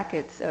the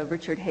brackets of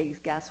Richard Haig's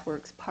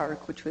Gasworks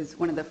Park, which was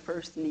one of the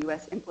first in the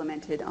U.S.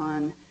 implemented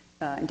on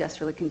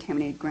industrially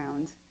contaminated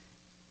grounds,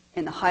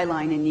 and the High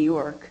Line in New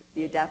York,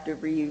 the adaptive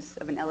reuse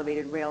of an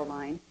elevated rail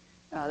line,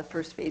 the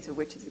first phase of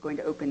which is going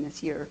to open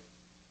this year.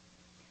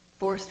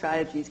 4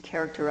 strategies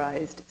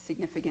characterized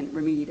significant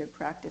remediative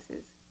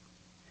practices.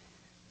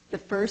 The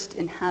first,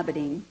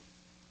 inhabiting.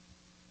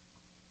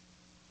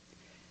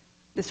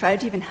 The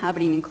strategy of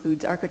inhabiting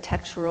includes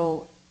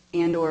architectural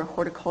and/or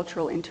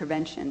horticultural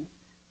intervention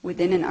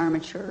within an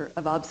armature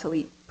of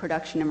obsolete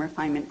production and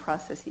refinement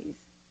processes.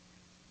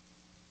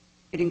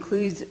 It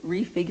includes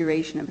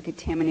refiguration of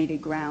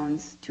contaminated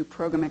grounds to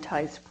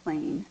programmatized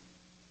plain.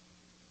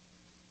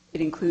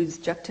 It includes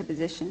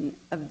juxtaposition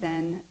of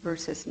then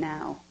versus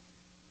now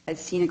as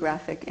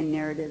scenographic and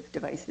narrative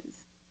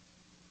devices.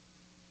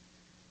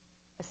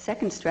 A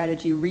second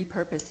strategy,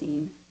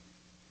 repurposing,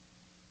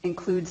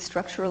 includes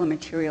structural and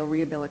material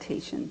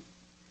rehabilitation,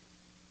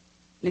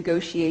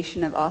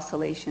 negotiation of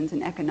oscillations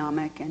in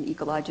economic and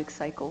ecologic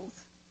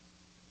cycles,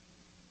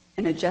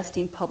 and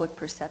adjusting public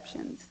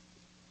perceptions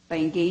by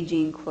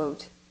engaging,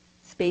 quote,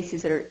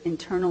 spaces that are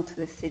internal to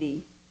the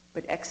city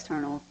but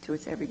external to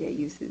its everyday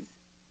uses.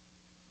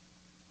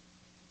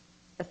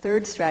 A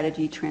third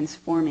strategy,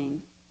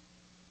 transforming,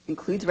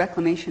 includes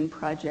reclamation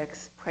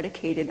projects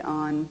predicated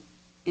on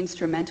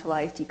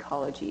instrumentalized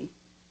ecology.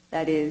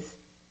 That is,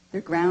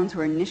 their grounds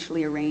were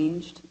initially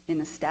arranged in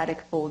the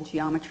static old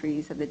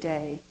geometries of the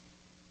day,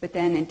 but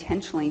then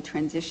intentionally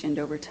transitioned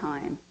over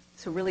time.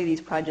 So really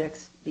these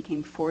projects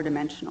became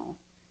 4-dimensional.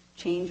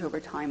 Change over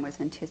time was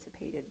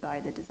anticipated by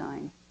the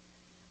design.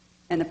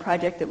 And the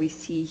project that we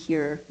see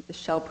here, the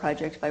Shell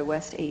project by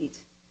West 8,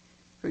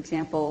 for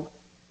example,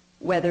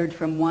 weathered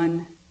from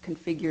one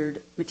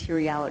configured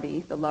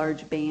materiality, the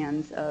large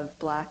bands of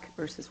black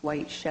versus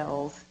white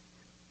shells,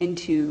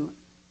 into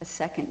a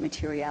second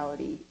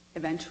materiality,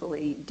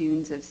 eventually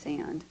dunes of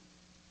sand.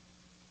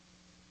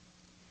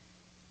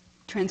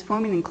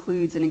 Transforming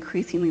includes an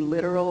increasingly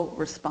literal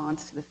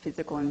response to the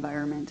physical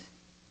environment.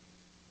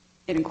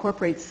 It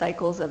incorporates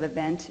cycles of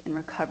event and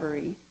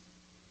recovery.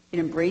 It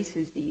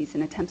embraces these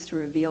and attempts to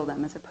reveal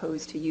them as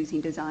opposed to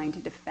using design to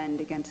defend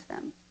against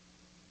them.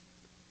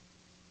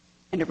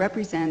 And it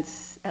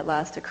represents, at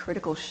last, a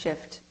critical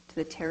shift to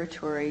the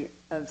territory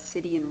of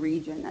city and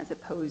region as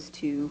opposed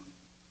to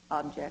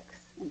objects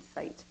and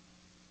site.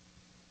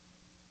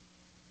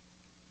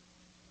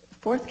 The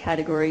fourth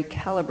category,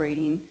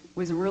 calibrating,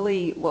 was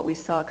really what we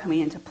saw coming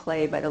into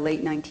play by the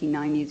late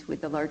 1990s with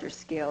the larger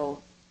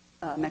scale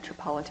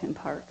metropolitan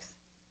parks.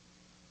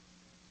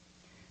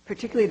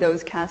 Particularly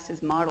those cast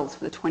as models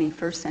for the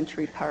 21st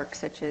century parks,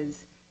 such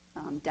as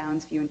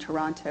Downsview in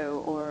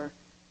Toronto or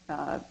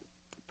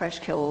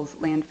Freshkills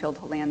Landfill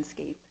to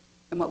Landscape.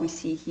 And what we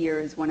see here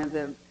is one of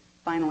the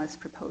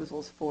finalist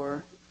proposals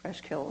for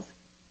Freshkills.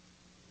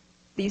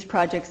 These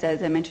projects,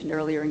 as I mentioned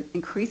earlier,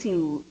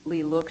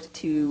 increasingly looked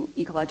to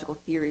ecological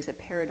theory as a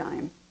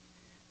paradigm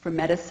for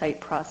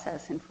meta-site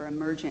process and for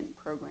emergent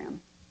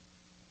program.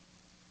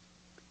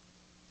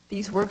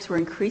 These works were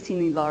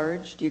increasingly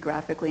large,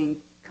 geographically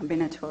and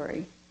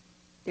combinatory.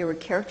 They were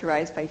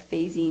characterized by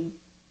phasing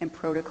and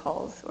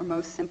protocols, or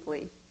most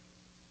simply,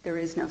 there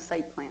is no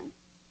site plan.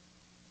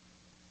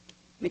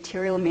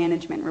 Material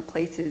management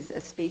replaces a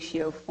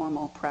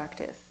spatio-formal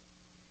practice.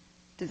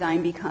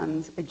 Design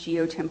becomes a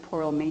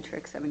geotemporal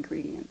matrix of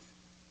ingredients.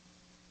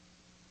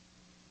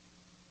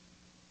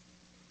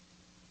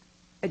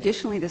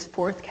 Additionally, this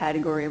fourth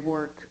category of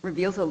work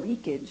reveals a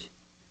leakage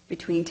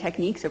between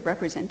techniques of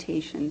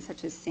representation,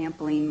 such as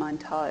sampling,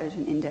 montage,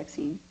 and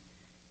indexing,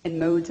 and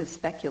modes of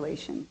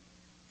speculation,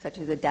 such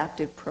as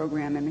adaptive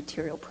program and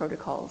material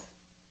protocols.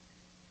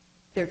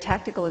 Their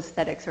tactical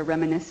aesthetics are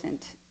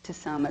reminiscent to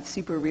some of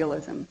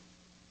superrealism,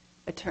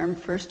 a term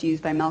first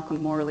used by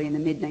Malcolm Morley in the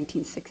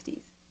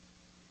mid-1960s.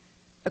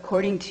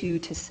 According to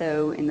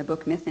Tissot in the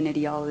book Myth and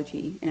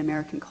Ideology in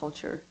American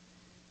Culture,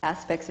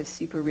 aspects of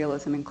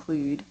superrealism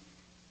include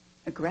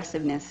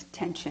aggressiveness,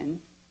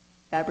 tension,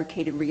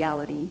 fabricated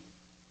reality,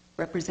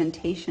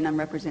 representation on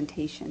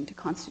representation to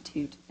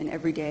constitute an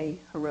everyday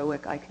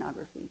heroic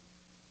iconography.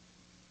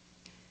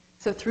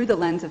 So through the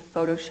lens of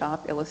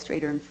Photoshop,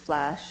 Illustrator, and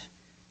Flash,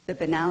 the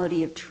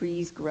banality of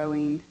trees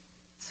growing,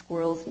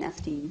 squirrels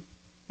nesting,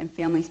 and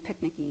families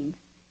picnicking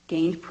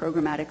gained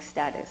programmatic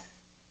status,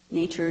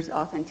 nature's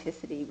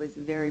authenticity was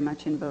very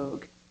much in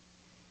vogue.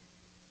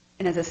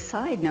 And as a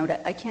side note,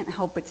 I can't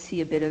help but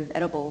see a bit of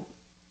Oedipal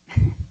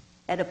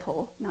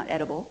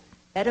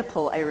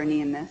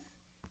irony in this.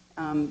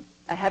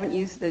 I haven't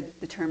used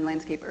the term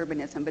landscape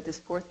urbanism, but this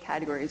fourth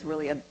category is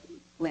really a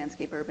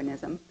landscape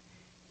urbanism.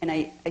 And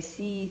I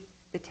see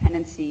the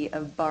tendency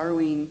of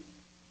borrowing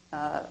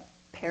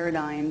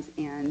paradigms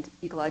and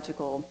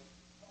ecological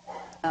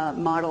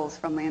models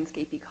from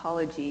landscape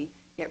ecology,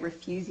 yet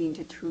refusing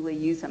to truly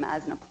use them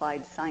as an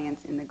applied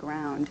science in the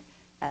ground,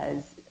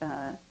 as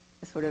a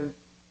sort of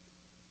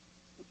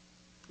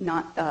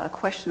not a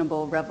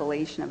questionable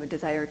revelation of a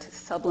desire to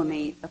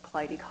sublimate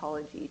applied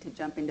ecology, to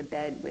jump into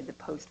bed with the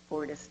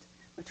post-Fordist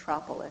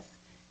metropolis.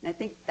 And I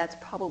think that's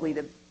probably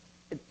the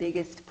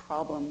biggest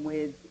problem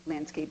with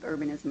landscape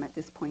urbanism at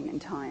this point in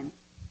time,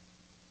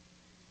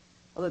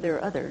 although there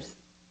are others.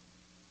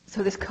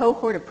 So this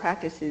cohort of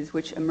practices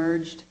which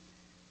emerged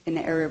in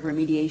the era of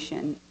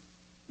remediation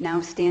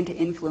now stand to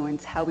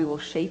influence how we will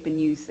shape and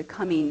use the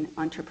coming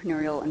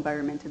entrepreneurial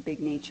environment of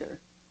big nature.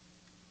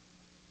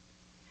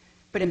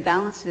 But in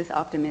balance to this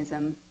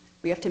optimism,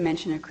 we have to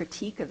mention a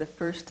critique of the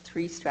first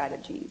three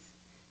strategies,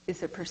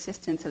 is the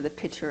persistence of the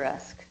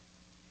picturesque,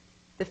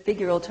 the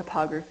figural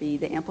topography,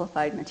 the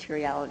amplified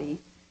materiality,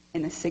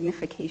 and the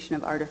signification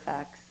of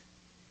artifacts,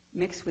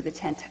 mixed with the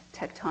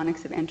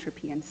tectonics of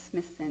entropy and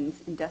Smithson's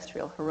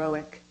industrial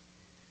heroic,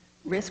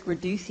 risk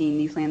reducing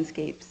these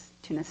landscapes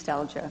to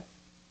nostalgia.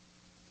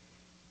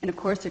 And of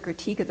course, the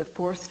critique of the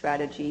fourth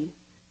strategy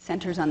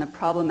centers on the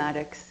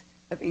problematics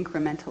of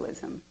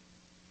incrementalism.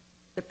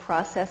 The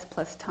process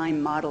plus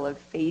time model of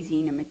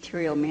phasing and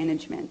material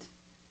management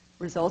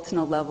results in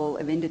a level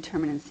of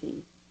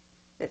indeterminacy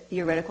that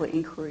theoretical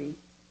inquiry,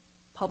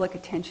 public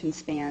attention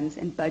spans,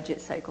 and budget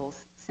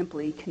cycles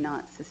simply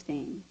cannot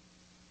sustain.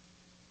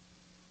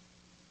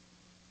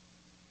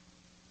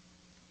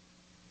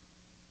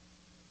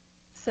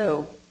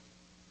 So,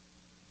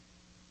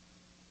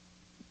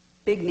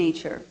 big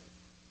nature,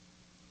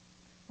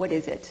 what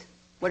is it?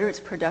 What are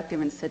its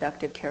productive and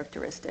seductive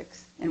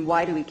characteristics? And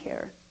why do we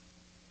care?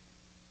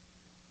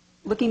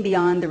 Looking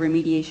beyond the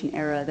remediation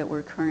era that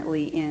we're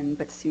currently in,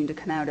 but soon to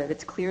come out of,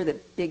 it's clear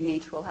that big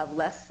nature will have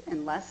less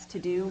and less to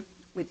do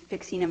with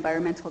fixing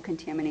environmental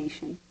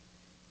contamination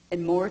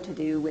and more to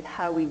do with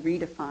how we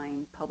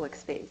redefine public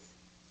space.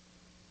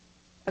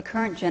 A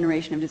current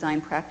generation of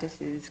design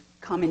practices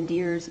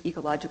commandeers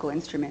ecological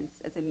instruments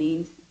as a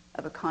means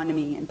of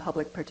economy and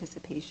public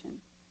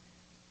participation.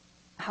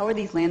 How are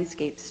these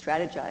landscapes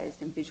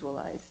strategized and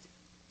visualized?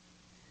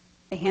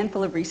 A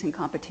handful of recent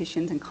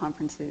competitions and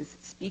conferences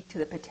speak to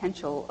the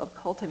potential of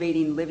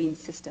cultivating living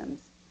systems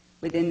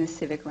within the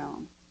civic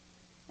realm,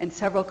 and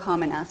several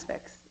common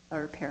aspects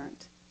are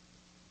apparent.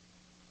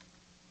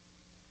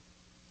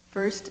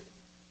 First,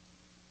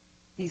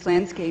 these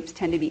landscapes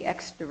tend to be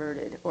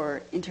extroverted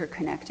or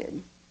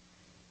interconnected.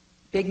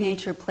 Big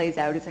nature plays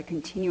out as a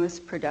continuous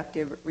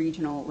productive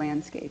regional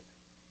landscape,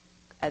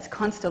 as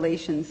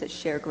constellations that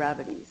share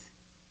gravities,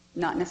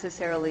 not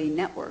necessarily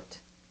networked.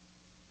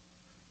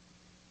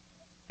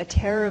 A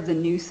terror of the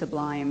new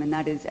sublime, and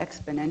that is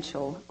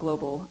exponential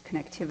global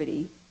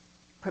connectivity,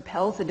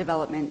 propels the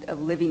development of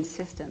living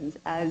systems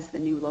as the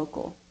new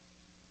local.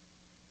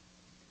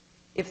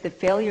 If the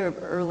failure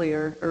of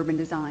earlier urban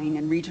design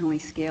and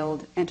regionally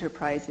scaled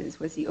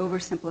enterprises was the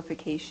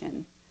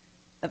oversimplification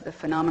of the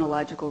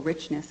phenomenological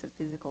richness of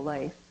physical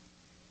life,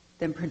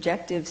 then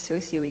projective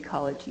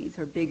socioecologies,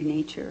 or big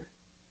nature,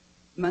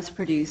 must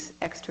produce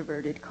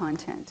extroverted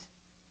content.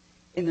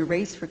 In the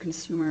race for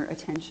consumer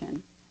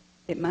attention,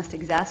 it must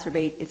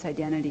exacerbate its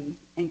identity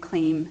and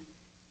claim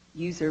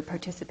user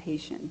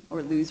participation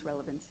or lose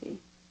relevancy.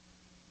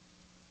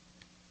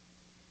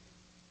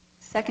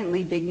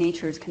 Secondly, big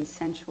nature is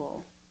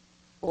consensual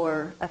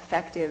or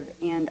effective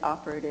and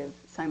operative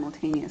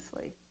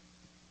simultaneously.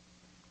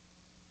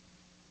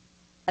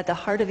 At the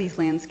heart of these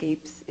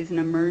landscapes is an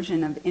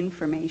immersion of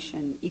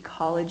information,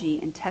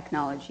 ecology, and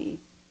technology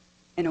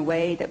in a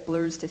way that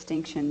blurs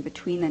distinction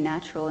between the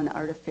natural and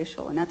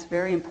artificial, and that's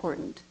very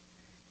important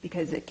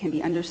because it can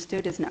be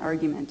understood as an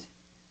argument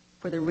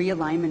for the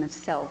realignment of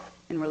self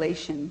in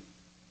relation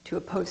to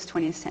a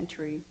post-20th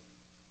century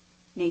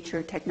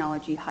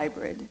nature-technology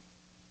hybrid.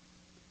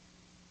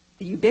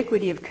 The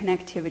ubiquity of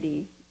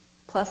connectivity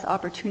plus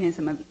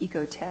opportunism of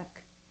ecotech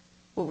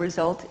will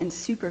result in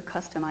super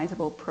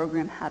customizable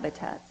program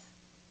habitats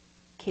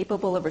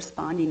capable of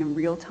responding in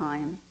real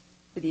time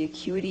with the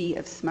acuity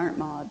of smart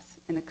mobs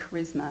and the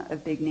charisma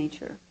of big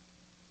nature.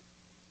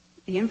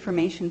 The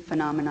information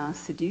phenomena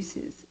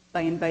seduces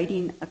by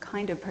inviting a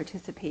kind of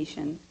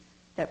participation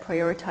that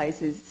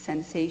prioritizes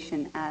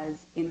sensation as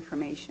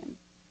information.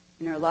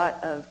 And there are a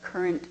lot of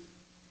current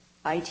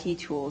IT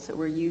tools that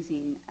we're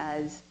using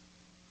as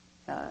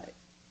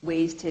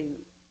ways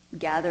to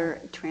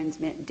gather,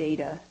 transmit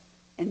data,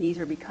 and these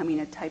are becoming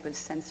a type of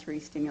sensory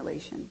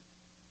stimulation.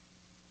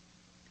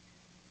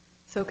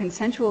 So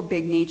consensual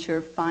big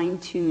nature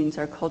fine-tunes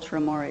our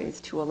cultural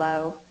mores to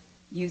allow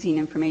using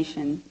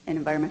information and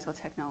environmental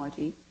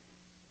technology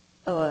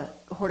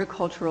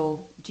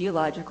horticultural,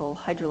 geological,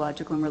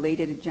 hydrological, and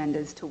related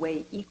agendas to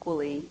weigh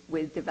equally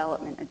with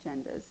development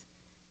agendas.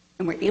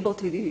 And we're able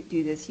to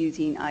do this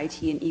using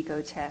IT and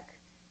ecotech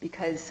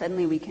because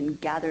suddenly we can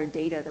gather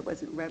data that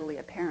wasn't readily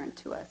apparent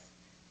to us.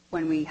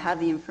 When we have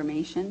the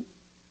information,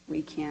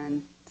 we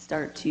can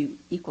start to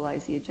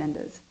equalize the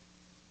agendas.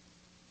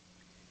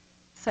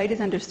 Site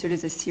is understood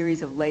as a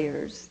series of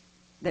layers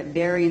that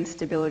vary in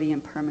stability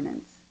and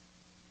permanence.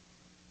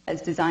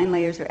 As design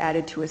layers are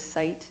added to a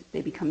site,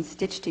 they become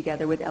stitched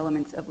together with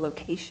elements of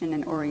location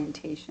and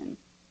orientation.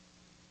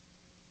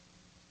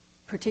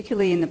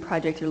 Particularly in the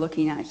project you're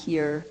looking at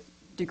here,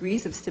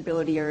 degrees of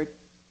stability are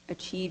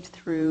achieved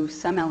through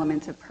some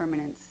elements of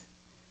permanence,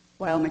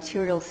 while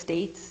material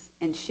states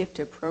and shift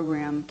of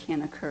program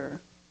can occur.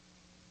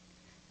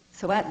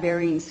 So at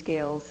varying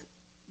scales,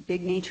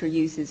 Big Nature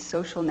uses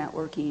social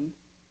networking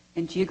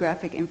and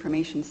geographic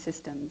information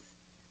systems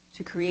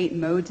to create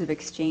modes of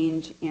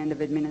exchange and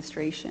of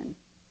administration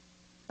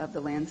of the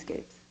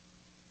landscapes.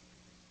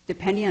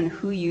 Depending on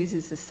who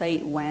uses the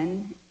site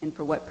when and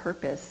for what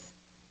purpose,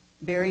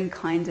 varying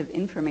kinds of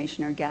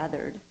information are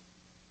gathered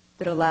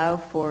that allow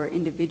for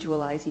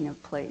individualizing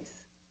of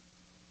place.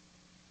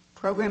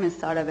 Program is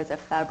thought of as a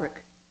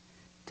fabric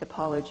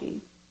topology.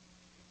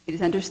 It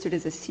is understood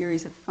as a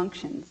series of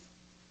functions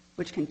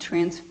which can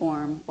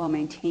transform while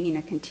maintaining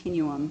a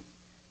continuum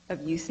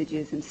of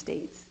usages and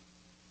states.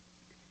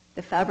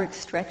 The fabric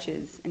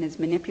stretches and is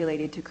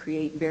manipulated to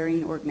create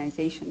varying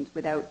organizations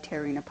without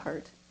tearing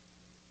apart.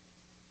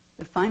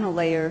 The final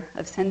layer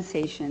of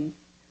sensation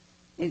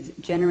is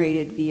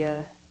generated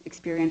via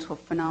experiential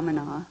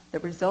phenomena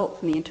that result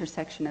from the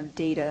intersection of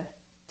data,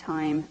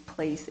 time,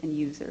 place, and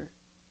user.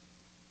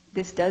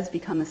 This does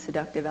become a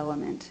seductive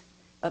element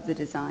of the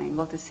design,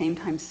 while at the same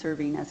time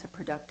serving as a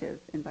productive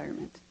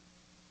environment.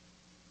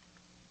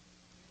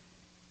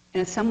 In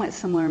a somewhat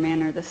similar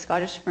manner, the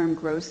Scottish firm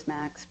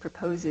Grossmax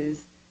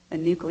proposes a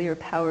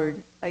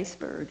nuclear-powered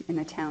iceberg in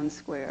a town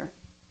square.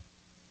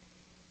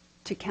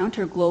 To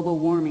counter global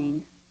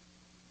warming,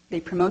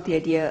 they promote the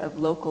idea of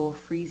local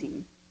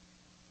freezing.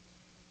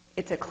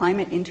 It's a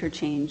climate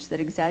interchange that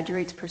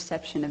exaggerates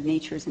perception of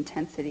nature's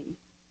intensity,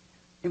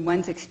 and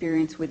one's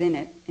experience within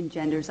it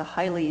engenders a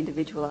highly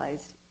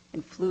individualized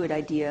and fluid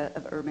idea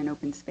of urban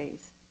open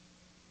space.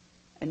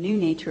 A new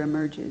nature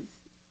emerges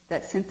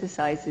that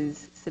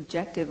synthesizes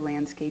subjective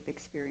landscape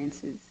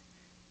experiences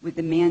with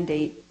the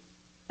mandate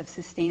of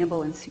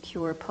sustainable and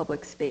secure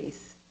public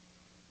space,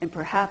 and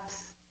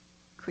perhaps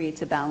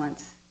creates a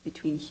balance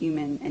between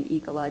human and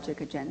ecologic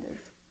agendas.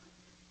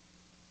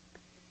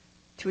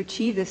 To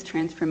achieve this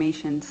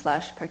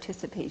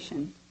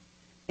transformation/participation,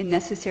 in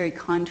necessary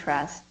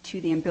contrast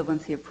to the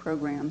ambivalency of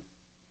program,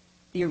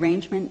 the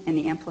arrangement and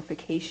the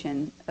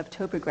amplification of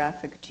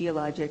topographic,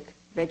 geologic,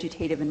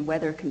 vegetative, and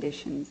weather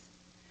conditions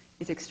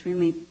is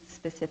extremely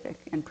specific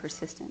and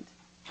persistent.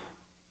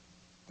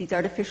 These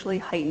artificially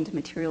heightened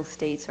material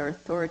states are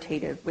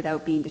authoritative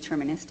without being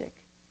deterministic.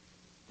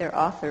 They're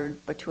authored,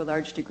 but to a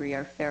large degree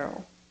are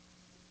feral.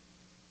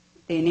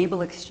 They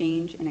enable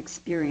exchange and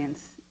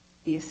experience,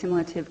 the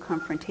assimilative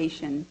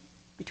confrontation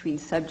between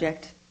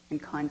subject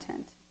and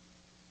content.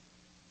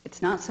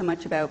 It's not so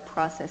much about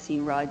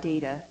processing raw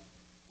data,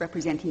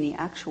 representing the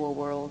actual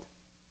world,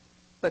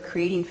 but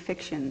creating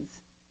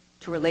fictions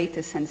to relate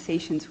the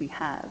sensations we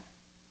have.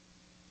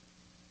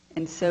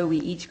 And so we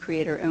each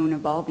create our own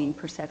evolving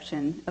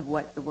perception of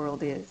what the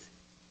world is.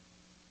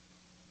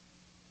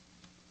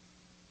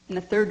 And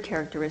the third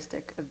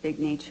characteristic of Big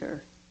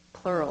Nature,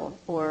 plural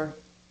or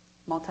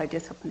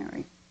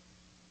multidisciplinary.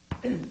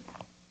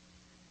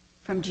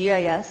 From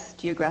GIS,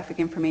 Geographic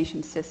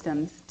Information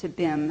Systems, to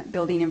BIM,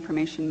 Building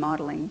Information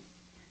Modeling,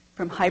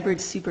 from hybrid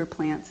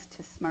superplants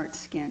to smart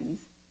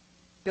skins,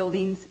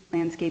 buildings,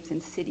 landscapes,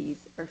 and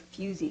cities are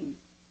fusing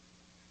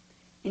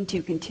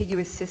into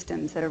contiguous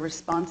systems that are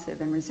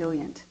responsive and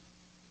resilient.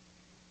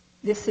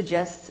 This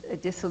suggests a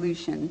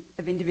dissolution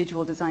of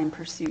individual design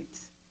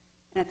pursuits,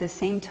 and at the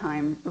same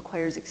time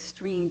requires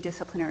extreme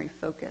disciplinary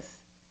focus.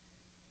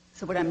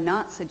 So what I'm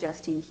not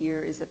suggesting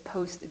here is a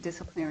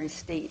post-disciplinary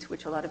state,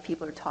 which a lot of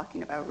people are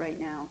talking about right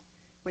now,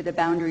 where the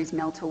boundaries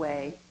melt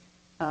away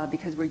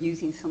because we're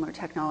using similar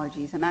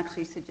technologies. I'm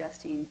actually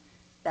suggesting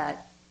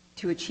that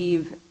to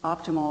achieve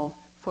optimal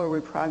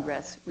forward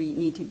progress, we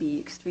need to be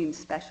extreme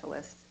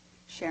specialists,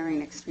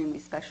 sharing extremely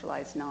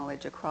specialized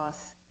knowledge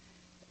across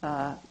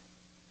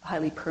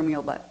highly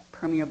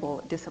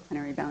permeable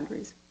disciplinary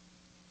boundaries.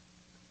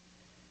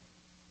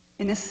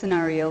 In this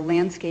scenario,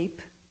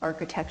 landscape,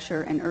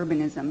 architecture, and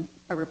urbanism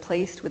are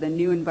replaced with a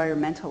new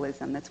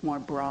environmentalism that's more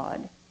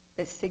broad,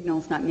 that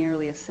signals not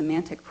merely a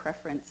semantic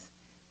preference,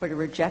 but a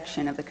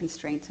rejection of the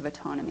constraints of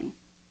autonomy.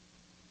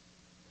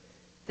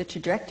 The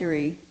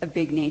trajectory of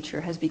Big Nature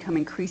has become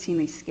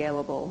increasingly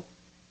scalable,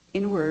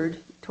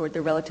 inward toward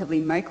the relatively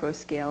micro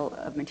scale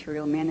of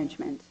material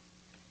management,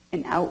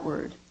 and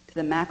outward to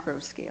the macro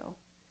scale,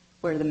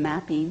 where the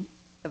mapping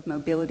of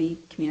mobility,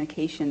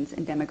 communications,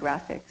 and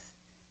demographics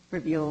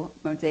reveal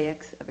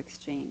mosaics of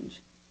exchange.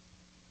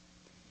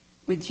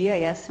 With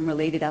GIS and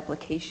related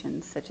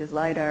applications such as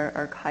LiDAR,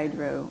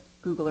 ArcHydro,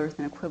 Google Earth,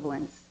 and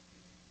equivalents,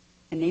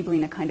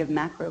 enabling a kind of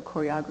macro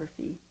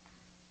choreography,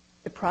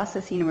 the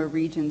processing of a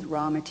region's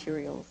raw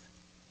materials,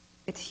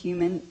 its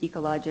human,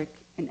 ecologic,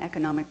 and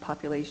economic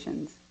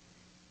populations,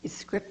 is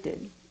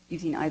scripted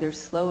using either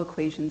slow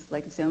equations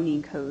like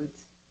zoning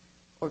codes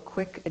or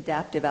quick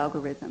adaptive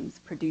algorithms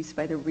produced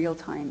by the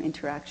real-time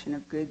interaction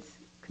of goods,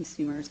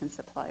 consumers, and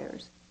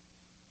suppliers.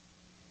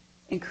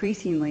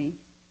 Increasingly,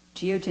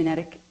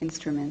 geogenetic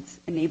instruments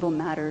enable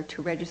matter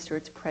to register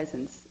its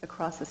presence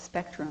across a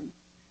spectrum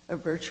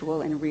of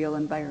virtual and real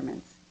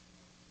environments,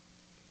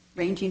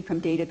 ranging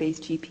from database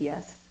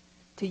GPS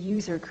to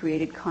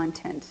user-created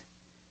content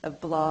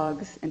of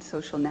blogs and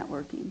social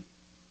networking.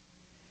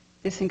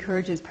 This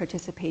encourages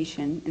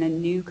participation in a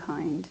new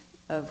kind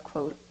of,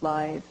 quote,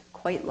 live,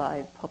 quite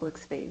live public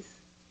space.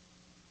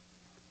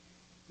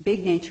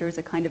 Big nature is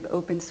a kind of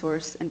open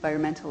source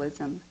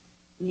environmentalism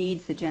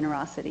needs the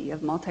generosity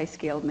of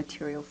multi-scaled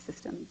material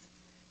systems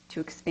to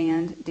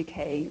expand,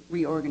 decay,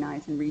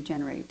 reorganize, and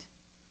regenerate.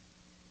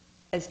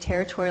 As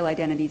territorial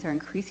identities are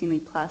increasingly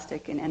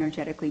plastic and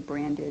energetically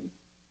branded,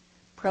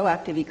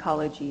 proactive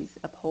ecologies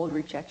uphold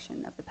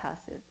rejection of the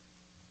passive.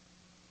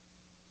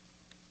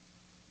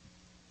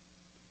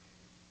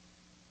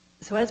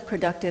 So as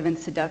productive and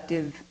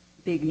seductive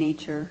big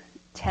nature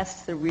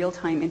tests the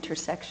real-time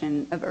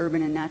intersection of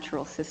urban and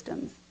natural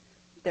systems,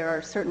 there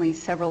are certainly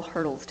several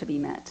hurdles to be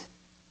met.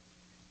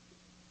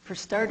 For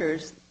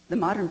starters, the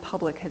modern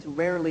public has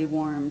rarely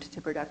warmed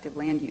to productive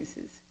land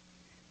uses,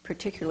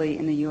 particularly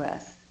in the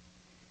U.S.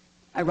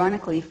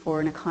 Ironically, for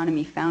an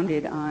economy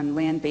founded on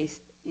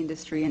land-based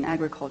industry and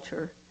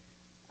agriculture,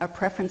 our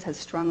preference has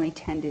strongly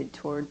tended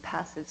toward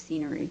passive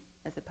scenery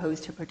as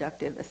opposed to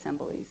productive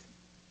assemblies.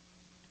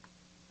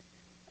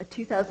 A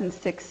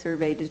 2006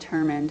 survey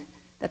determined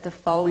that the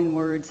following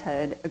words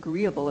had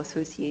agreeable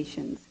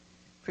associations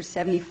for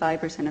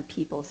 75% of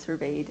people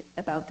surveyed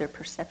about their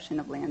perception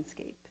of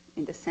landscape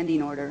in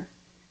descending order: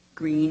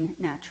 green,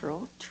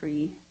 natural,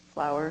 tree,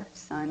 flower,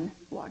 sun,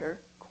 water,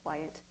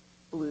 quiet,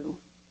 blue.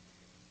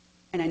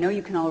 And I know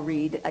you can all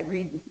read. I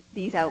read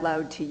these out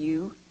loud to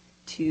you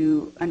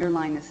to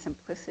underline the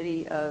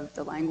simplicity of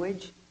the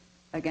language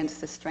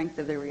against the strength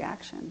of the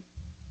reaction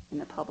in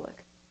the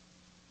public.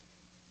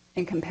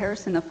 In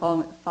comparison, the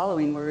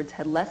following words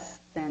had less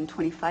than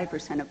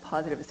 25% of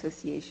positive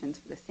associations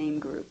for the same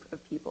group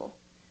of people: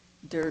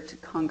 dirt,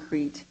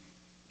 concrete,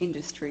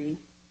 industry,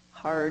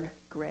 hard,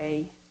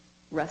 gray,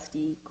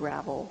 rusty,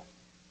 gravel,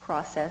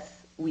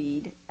 process,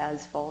 weed,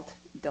 asphalt,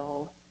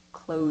 dull,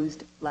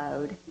 closed,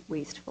 loud,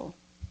 wasteful.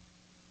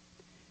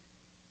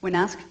 When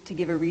asked to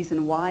give a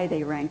reason why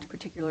they ranked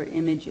particular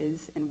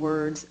images and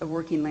words of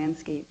working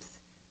landscapes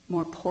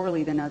more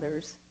poorly than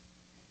others,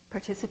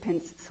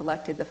 participants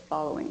selected the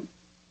following.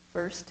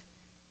 First,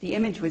 the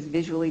image was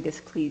visually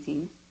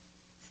displeasing.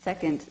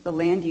 Second, the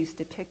land use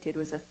depicted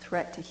was a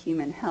threat to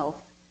human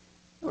health.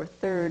 Or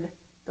third,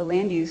 the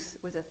land use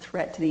was a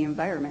threat to the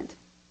environment.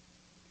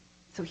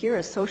 So here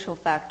a social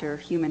factor,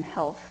 human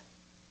health,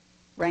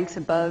 ranks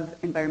above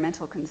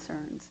environmental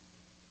concerns,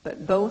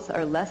 but both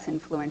are less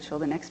influential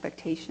than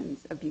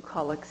expectations of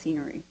bucolic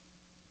scenery.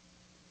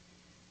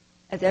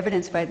 As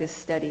evidenced by this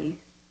study,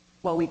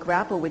 while we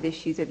grapple with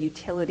issues of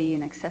utility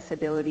and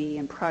accessibility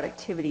and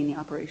productivity in the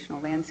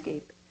operational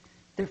landscape,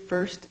 there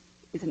first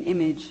is an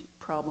image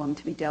problem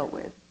to be dealt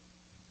with.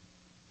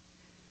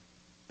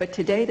 But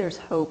today there's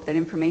hope that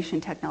information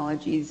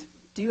technologies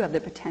do have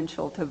the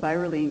potential to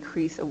virally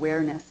increase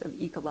awareness of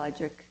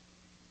ecologic,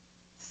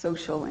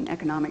 social, and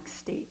economic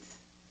states,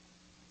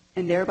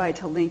 and thereby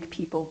to link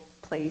people,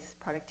 place,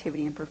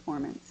 productivity, and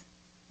performance.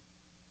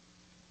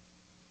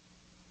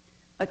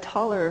 A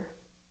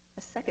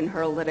second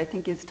hurdle that I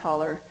think is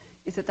taller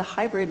is that the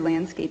hybrid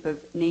landscape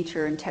of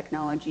nature and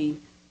technology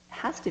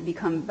has to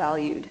become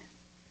valued,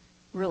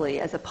 really,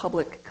 as a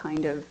public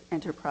kind of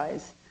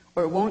enterprise,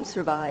 or it won't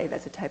survive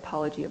as a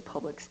typology of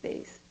public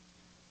space.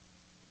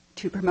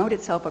 To promote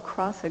itself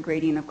across a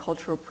gradient of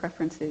cultural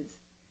preferences,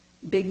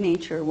 big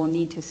nature will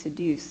need to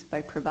seduce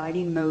by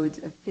providing modes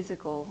of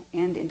physical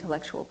and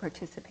intellectual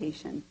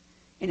participation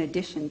in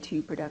addition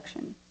to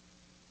production.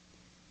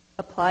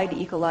 Applied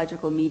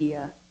ecological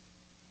media,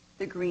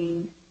 the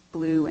green,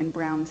 blue, and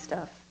brown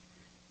stuff,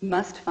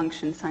 must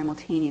function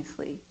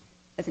simultaneously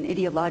as an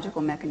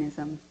ideological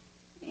mechanism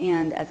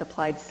and as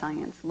applied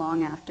science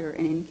long after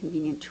an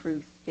inconvenient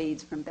truth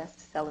fades from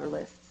bestseller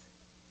lists.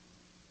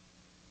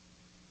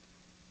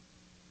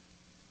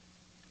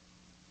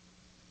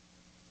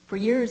 For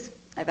years,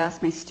 I've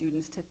asked my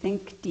students to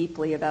think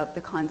deeply about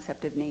the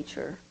concept of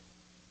nature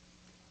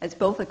as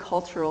both a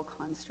cultural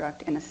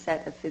construct and a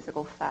set of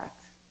physical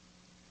facts.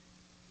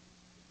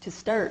 To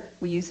start,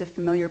 we use a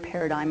familiar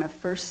paradigm of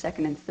first,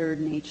 second, and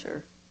third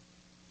nature.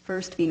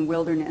 First being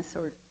wilderness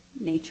or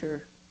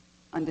nature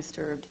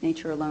undisturbed,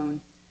 nature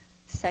alone.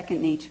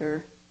 Second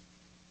nature,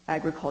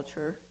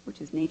 agriculture, which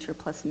is nature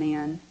plus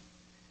man.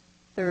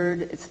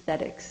 Third,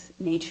 aesthetics,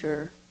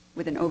 nature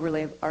with an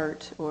overlay of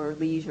art or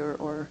leisure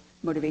or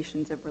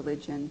motivations of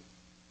religion,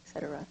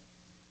 etc.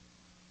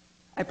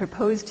 I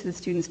proposed to the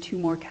students 2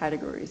 more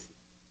categories: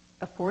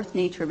 a 4th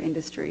nature of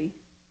industry,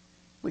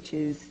 which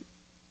is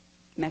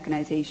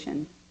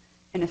mechanization,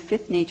 and a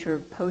 5th nature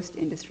of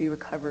post-industry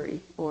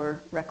recovery,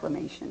 or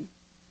reclamation.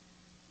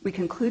 We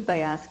conclude by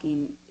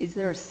asking, is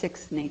there a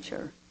 6th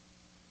nature?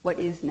 What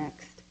is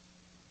next?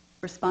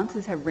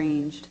 Responses have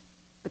ranged,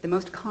 but the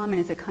most common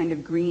is a kind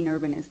of green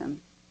urbanism,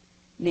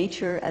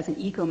 nature as an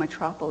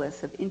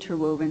eco-metropolis of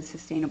interwoven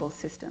sustainable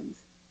systems.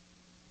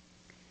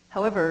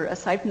 However,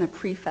 aside from the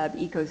prefab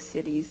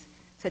eco-cities,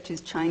 such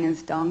as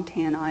China's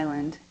Dongtan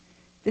Island,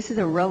 this is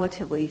a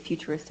relatively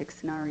futuristic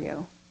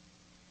scenario.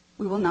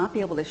 We will not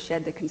be able to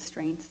shed the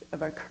constraints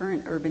of our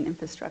current urban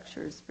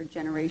infrastructures for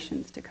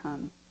generations to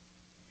come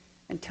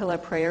until our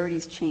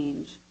priorities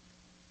change,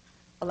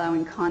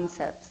 allowing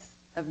concepts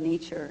of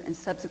nature and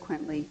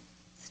subsequently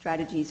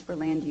strategies for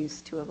land use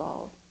to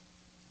evolve.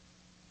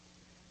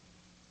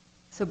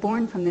 So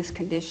born from this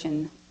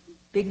condition,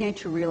 Big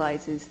Nature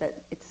realizes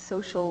that it's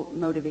social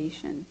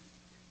motivation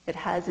that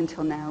has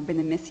until now been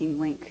the missing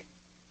link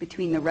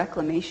between the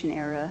reclamation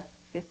era,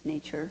 5th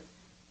nature,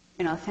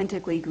 and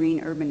authentically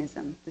green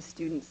urbanism, the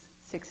students'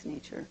 6th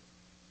nature.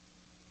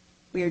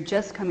 We are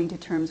just coming to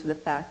terms with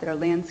the fact that our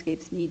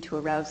landscapes need to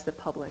arouse the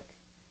public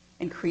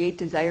and create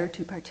desire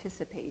to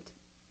participate,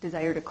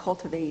 desire to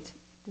cultivate,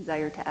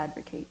 desire to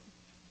advocate.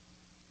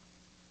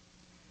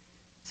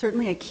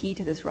 Certainly a key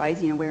to this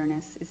rising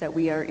awareness is that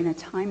we are in a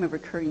time of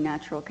recurring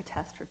natural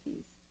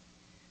catastrophes.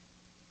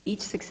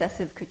 Each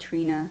successive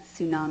Katrina,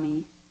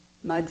 tsunami,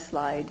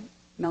 mudslide,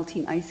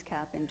 melting ice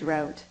cap, and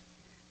drought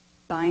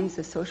binds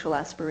the social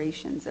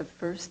aspirations of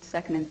 1st,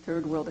 2nd, and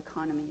 3rd world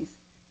economies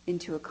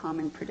into a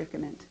common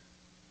predicament.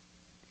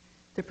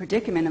 The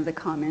predicament of the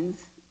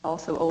commons,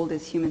 also old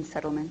as human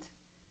settlement,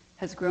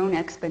 has grown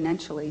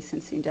exponentially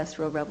since the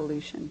Industrial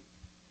Revolution.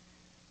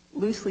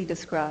 Loosely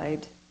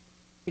described,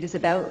 it is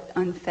about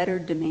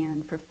unfettered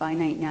demand for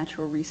finite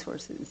natural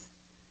resources,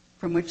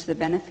 from which the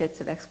benefits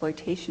of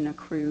exploitation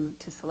accrue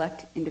to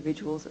select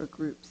individuals or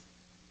groups,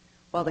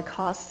 while the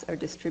costs are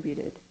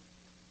distributed,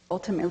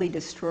 ultimately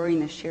destroying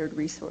the shared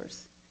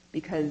resource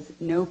because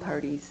no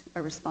parties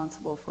are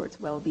responsible for its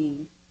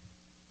well-being.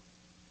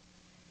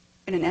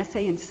 In an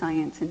essay in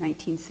Science in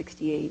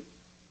 1968,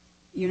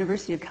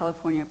 University of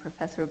California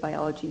professor of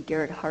biology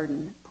Garrett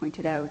Hardin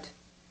pointed out,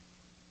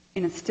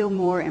 in a still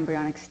more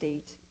embryonic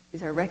state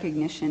is our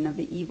recognition of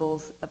the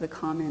evils of the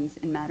commons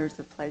in matters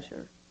of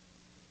pleasure.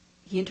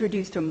 He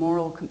introduced a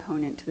moral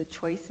component to the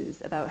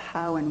choices about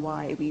how and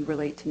why we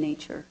relate to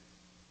nature.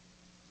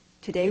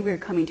 Today we are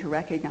coming to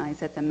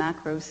recognize at the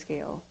macro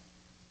scale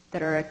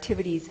that our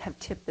activities have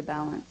tipped the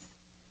balance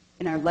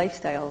and our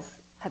lifestyles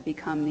have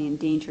become the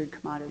endangered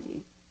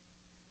commodity.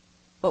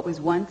 What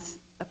was once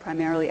a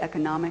primarily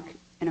economic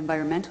and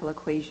environmental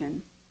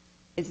equation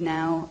is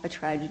now a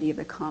tragedy of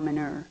the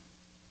commoner.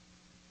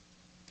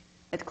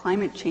 As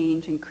climate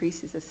change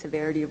increases the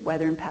severity of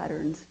weather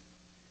patterns,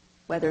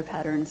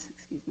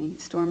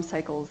 storm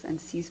cycles,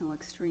 and seasonal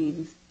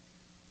extremes,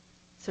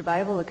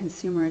 survival of a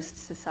consumerist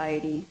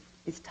society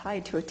is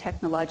tied to a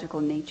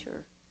technological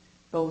nature,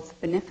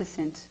 both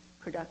beneficent,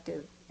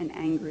 productive, and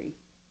angry,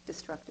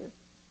 destructive.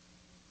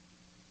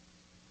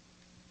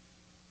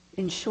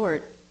 In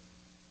short,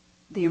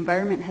 the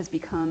environment has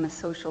become a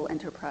social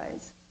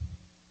enterprise,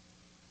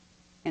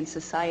 and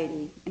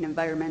society an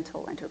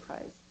environmental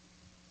enterprise.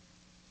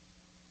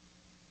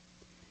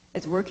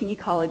 As working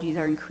ecologies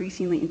are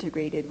increasingly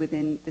integrated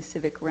within the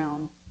civic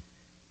realm,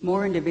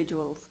 more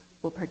individuals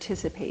will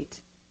participate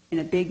in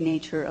a big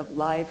nature of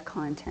live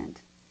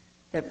content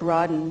that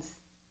broadens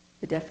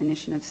the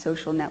definition of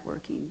social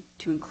networking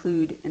to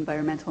include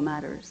environmental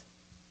matters.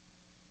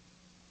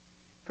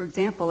 For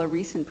example, a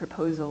recent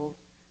proposal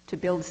to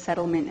build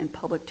settlement and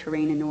public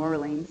terrain in New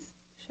Orleans,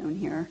 shown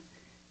here,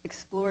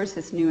 explores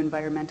this new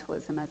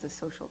environmentalism as a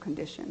social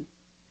condition.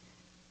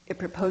 It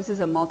proposes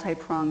a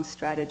multi-pronged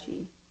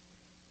strategy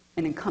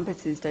and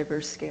encompasses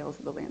diverse scales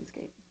of the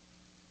landscape.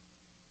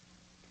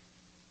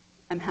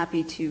 I'm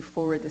happy to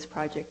forward this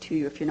project to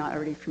you if you're not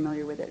already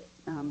familiar with it.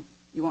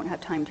 You won't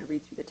have time to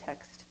read through the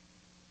text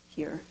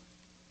here.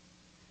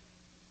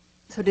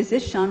 So does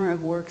this genre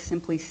of work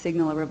simply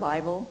signal a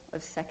revival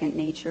of second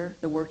nature,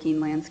 the working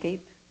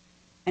landscape,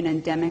 an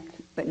endemic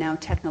but now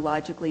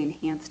technologically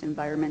enhanced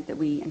environment that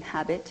we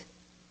inhabit,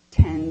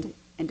 tend,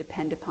 and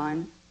depend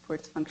upon for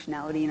its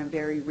functionality in a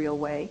very real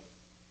way?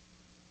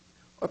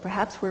 Or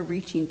perhaps we're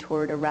reaching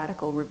toward a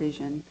radical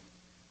revision,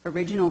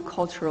 original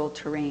cultural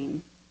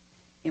terrain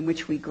in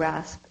which we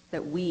grasp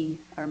that we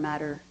are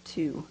matter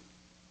too.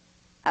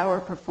 Our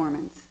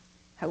performance,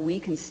 how we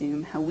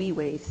consume, how we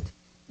waste,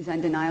 is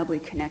undeniably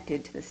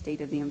connected to the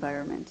state of the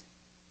environment.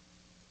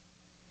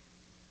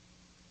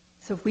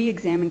 So if we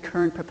examine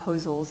current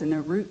proposals and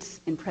their roots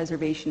in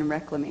preservation and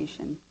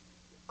reclamation,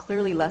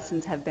 clearly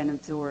lessons have been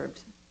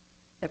absorbed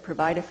that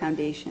provide a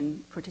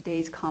foundation for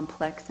today's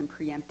complex and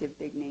preemptive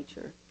big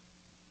nature.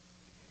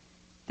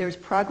 There's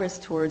progress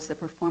towards the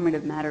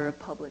performative matter of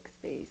public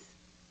space,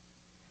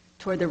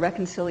 toward the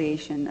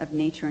reconciliation of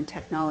nature and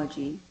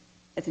technology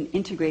as an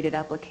integrated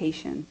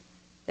application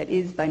that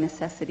is by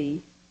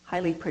necessity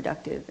highly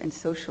productive, and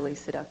socially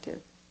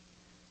seductive.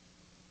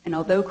 And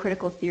although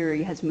critical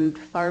theory has moved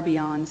far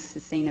beyond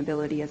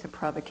sustainability as a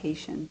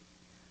provocation,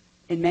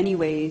 in many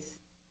ways,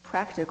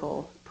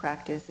 practical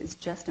practice is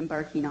just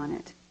embarking on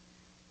it,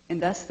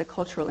 and thus the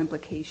cultural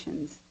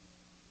implications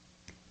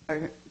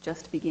are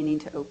just beginning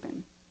to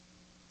open.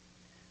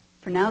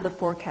 For now, the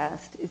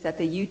forecast is that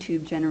the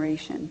YouTube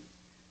generation,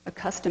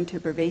 accustomed to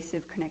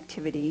pervasive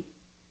connectivity,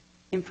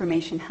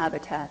 information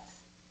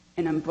habitats,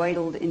 and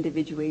unbridled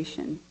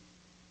individuation,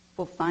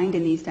 will find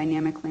in these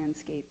dynamic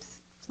landscapes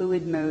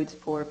fluid modes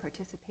for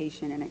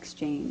participation and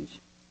exchange,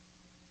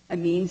 a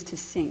means to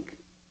sync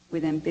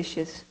with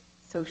ambitious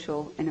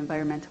social and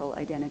environmental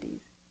identities.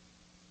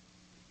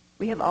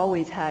 We have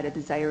always had a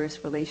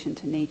desirous relation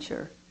to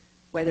nature,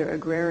 whether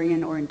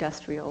agrarian or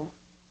industrial,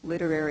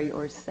 literary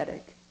or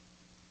aesthetic.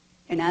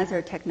 And as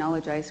our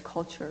technologized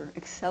culture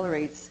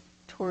accelerates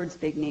towards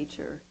big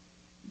nature,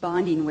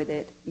 bonding with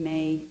it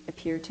may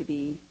appear to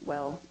be,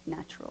 well,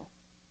 natural.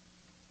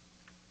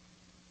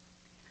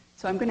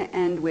 So I'm going to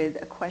end with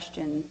a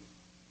question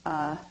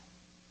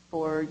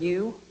for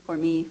you, for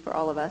me, for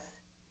all of us.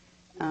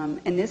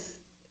 And this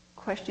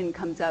question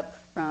comes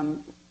up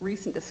from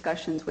recent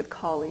discussions with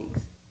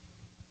colleagues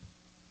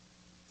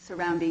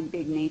surrounding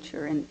big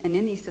nature. And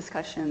in these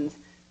discussions,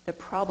 the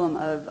problem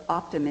of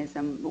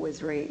optimism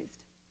was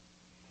raised.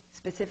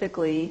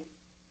 Specifically,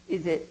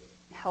 is it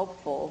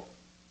helpful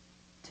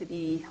to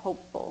be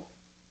hopeful?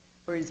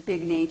 Or is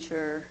big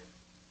nature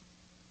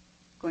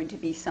going to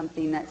be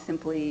something that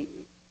simply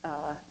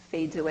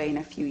fades away in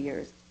a few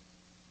years?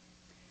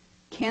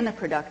 Can the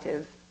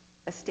productive,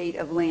 a state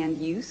of land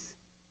use,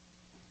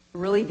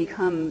 really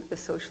become the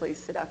socially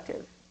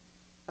seductive,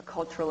 a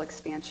cultural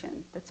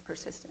expansion that's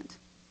persistent?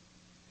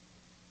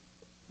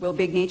 Will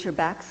big nature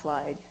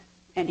backslide,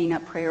 ending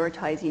up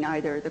prioritizing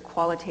either the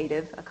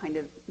qualitative, a kind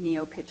of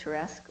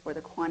neo-picturesque, or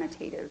the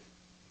quantitative,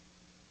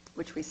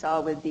 which we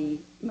saw with the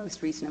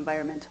most recent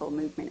environmental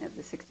movement of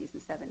the 60s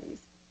and 70s?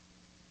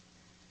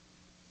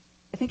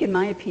 I think, in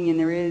my opinion,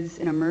 there is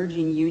an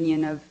emerging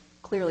union of,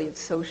 clearly, of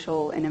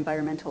social and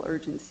environmental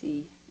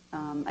urgency.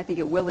 I think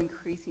it will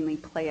increasingly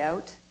play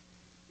out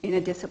in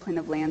a discipline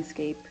of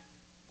landscape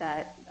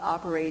that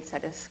operates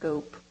at a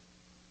scope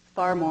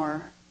far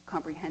more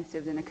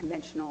comprehensive than the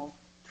conventional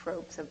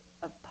tropes of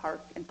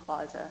park and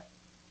plaza.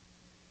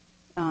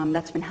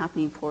 That's been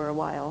happening for a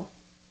while.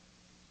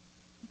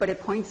 But it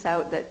points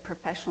out that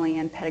professionally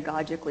and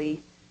pedagogically,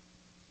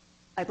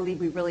 I believe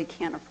we really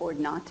can't afford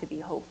not to be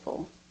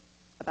hopeful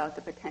about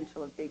the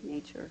potential of big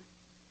nature.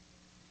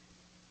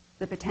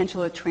 The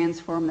potential to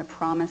transform the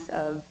promise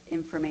of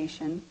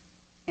information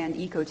and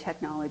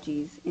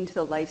eco-technologies into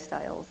the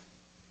lifestyles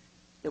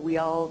that we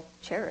all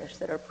cherish,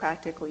 that are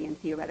practically and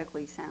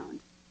theoretically sound.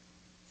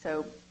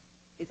 So,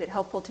 is it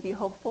helpful to be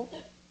hopeful?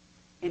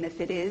 And if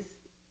it is,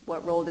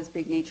 what role does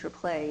big nature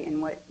play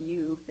in what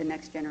you, the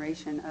next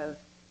generation of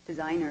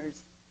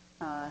designers,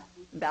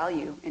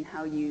 value in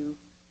how you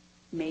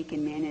make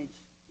and manage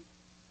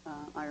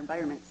our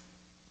environments?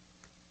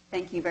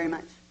 Thank you very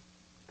much.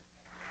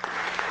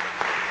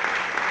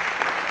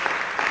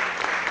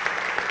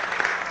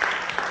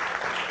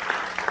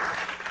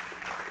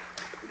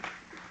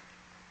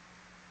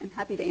 I'm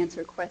happy to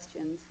answer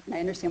questions, and I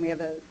understand we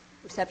have a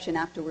reception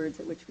afterwards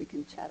at which we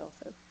can chat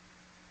also.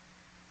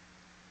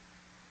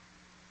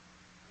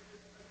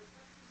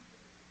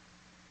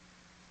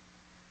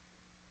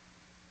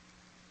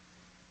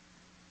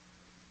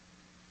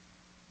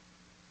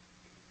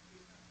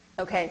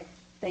 Okay,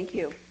 thank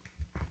you.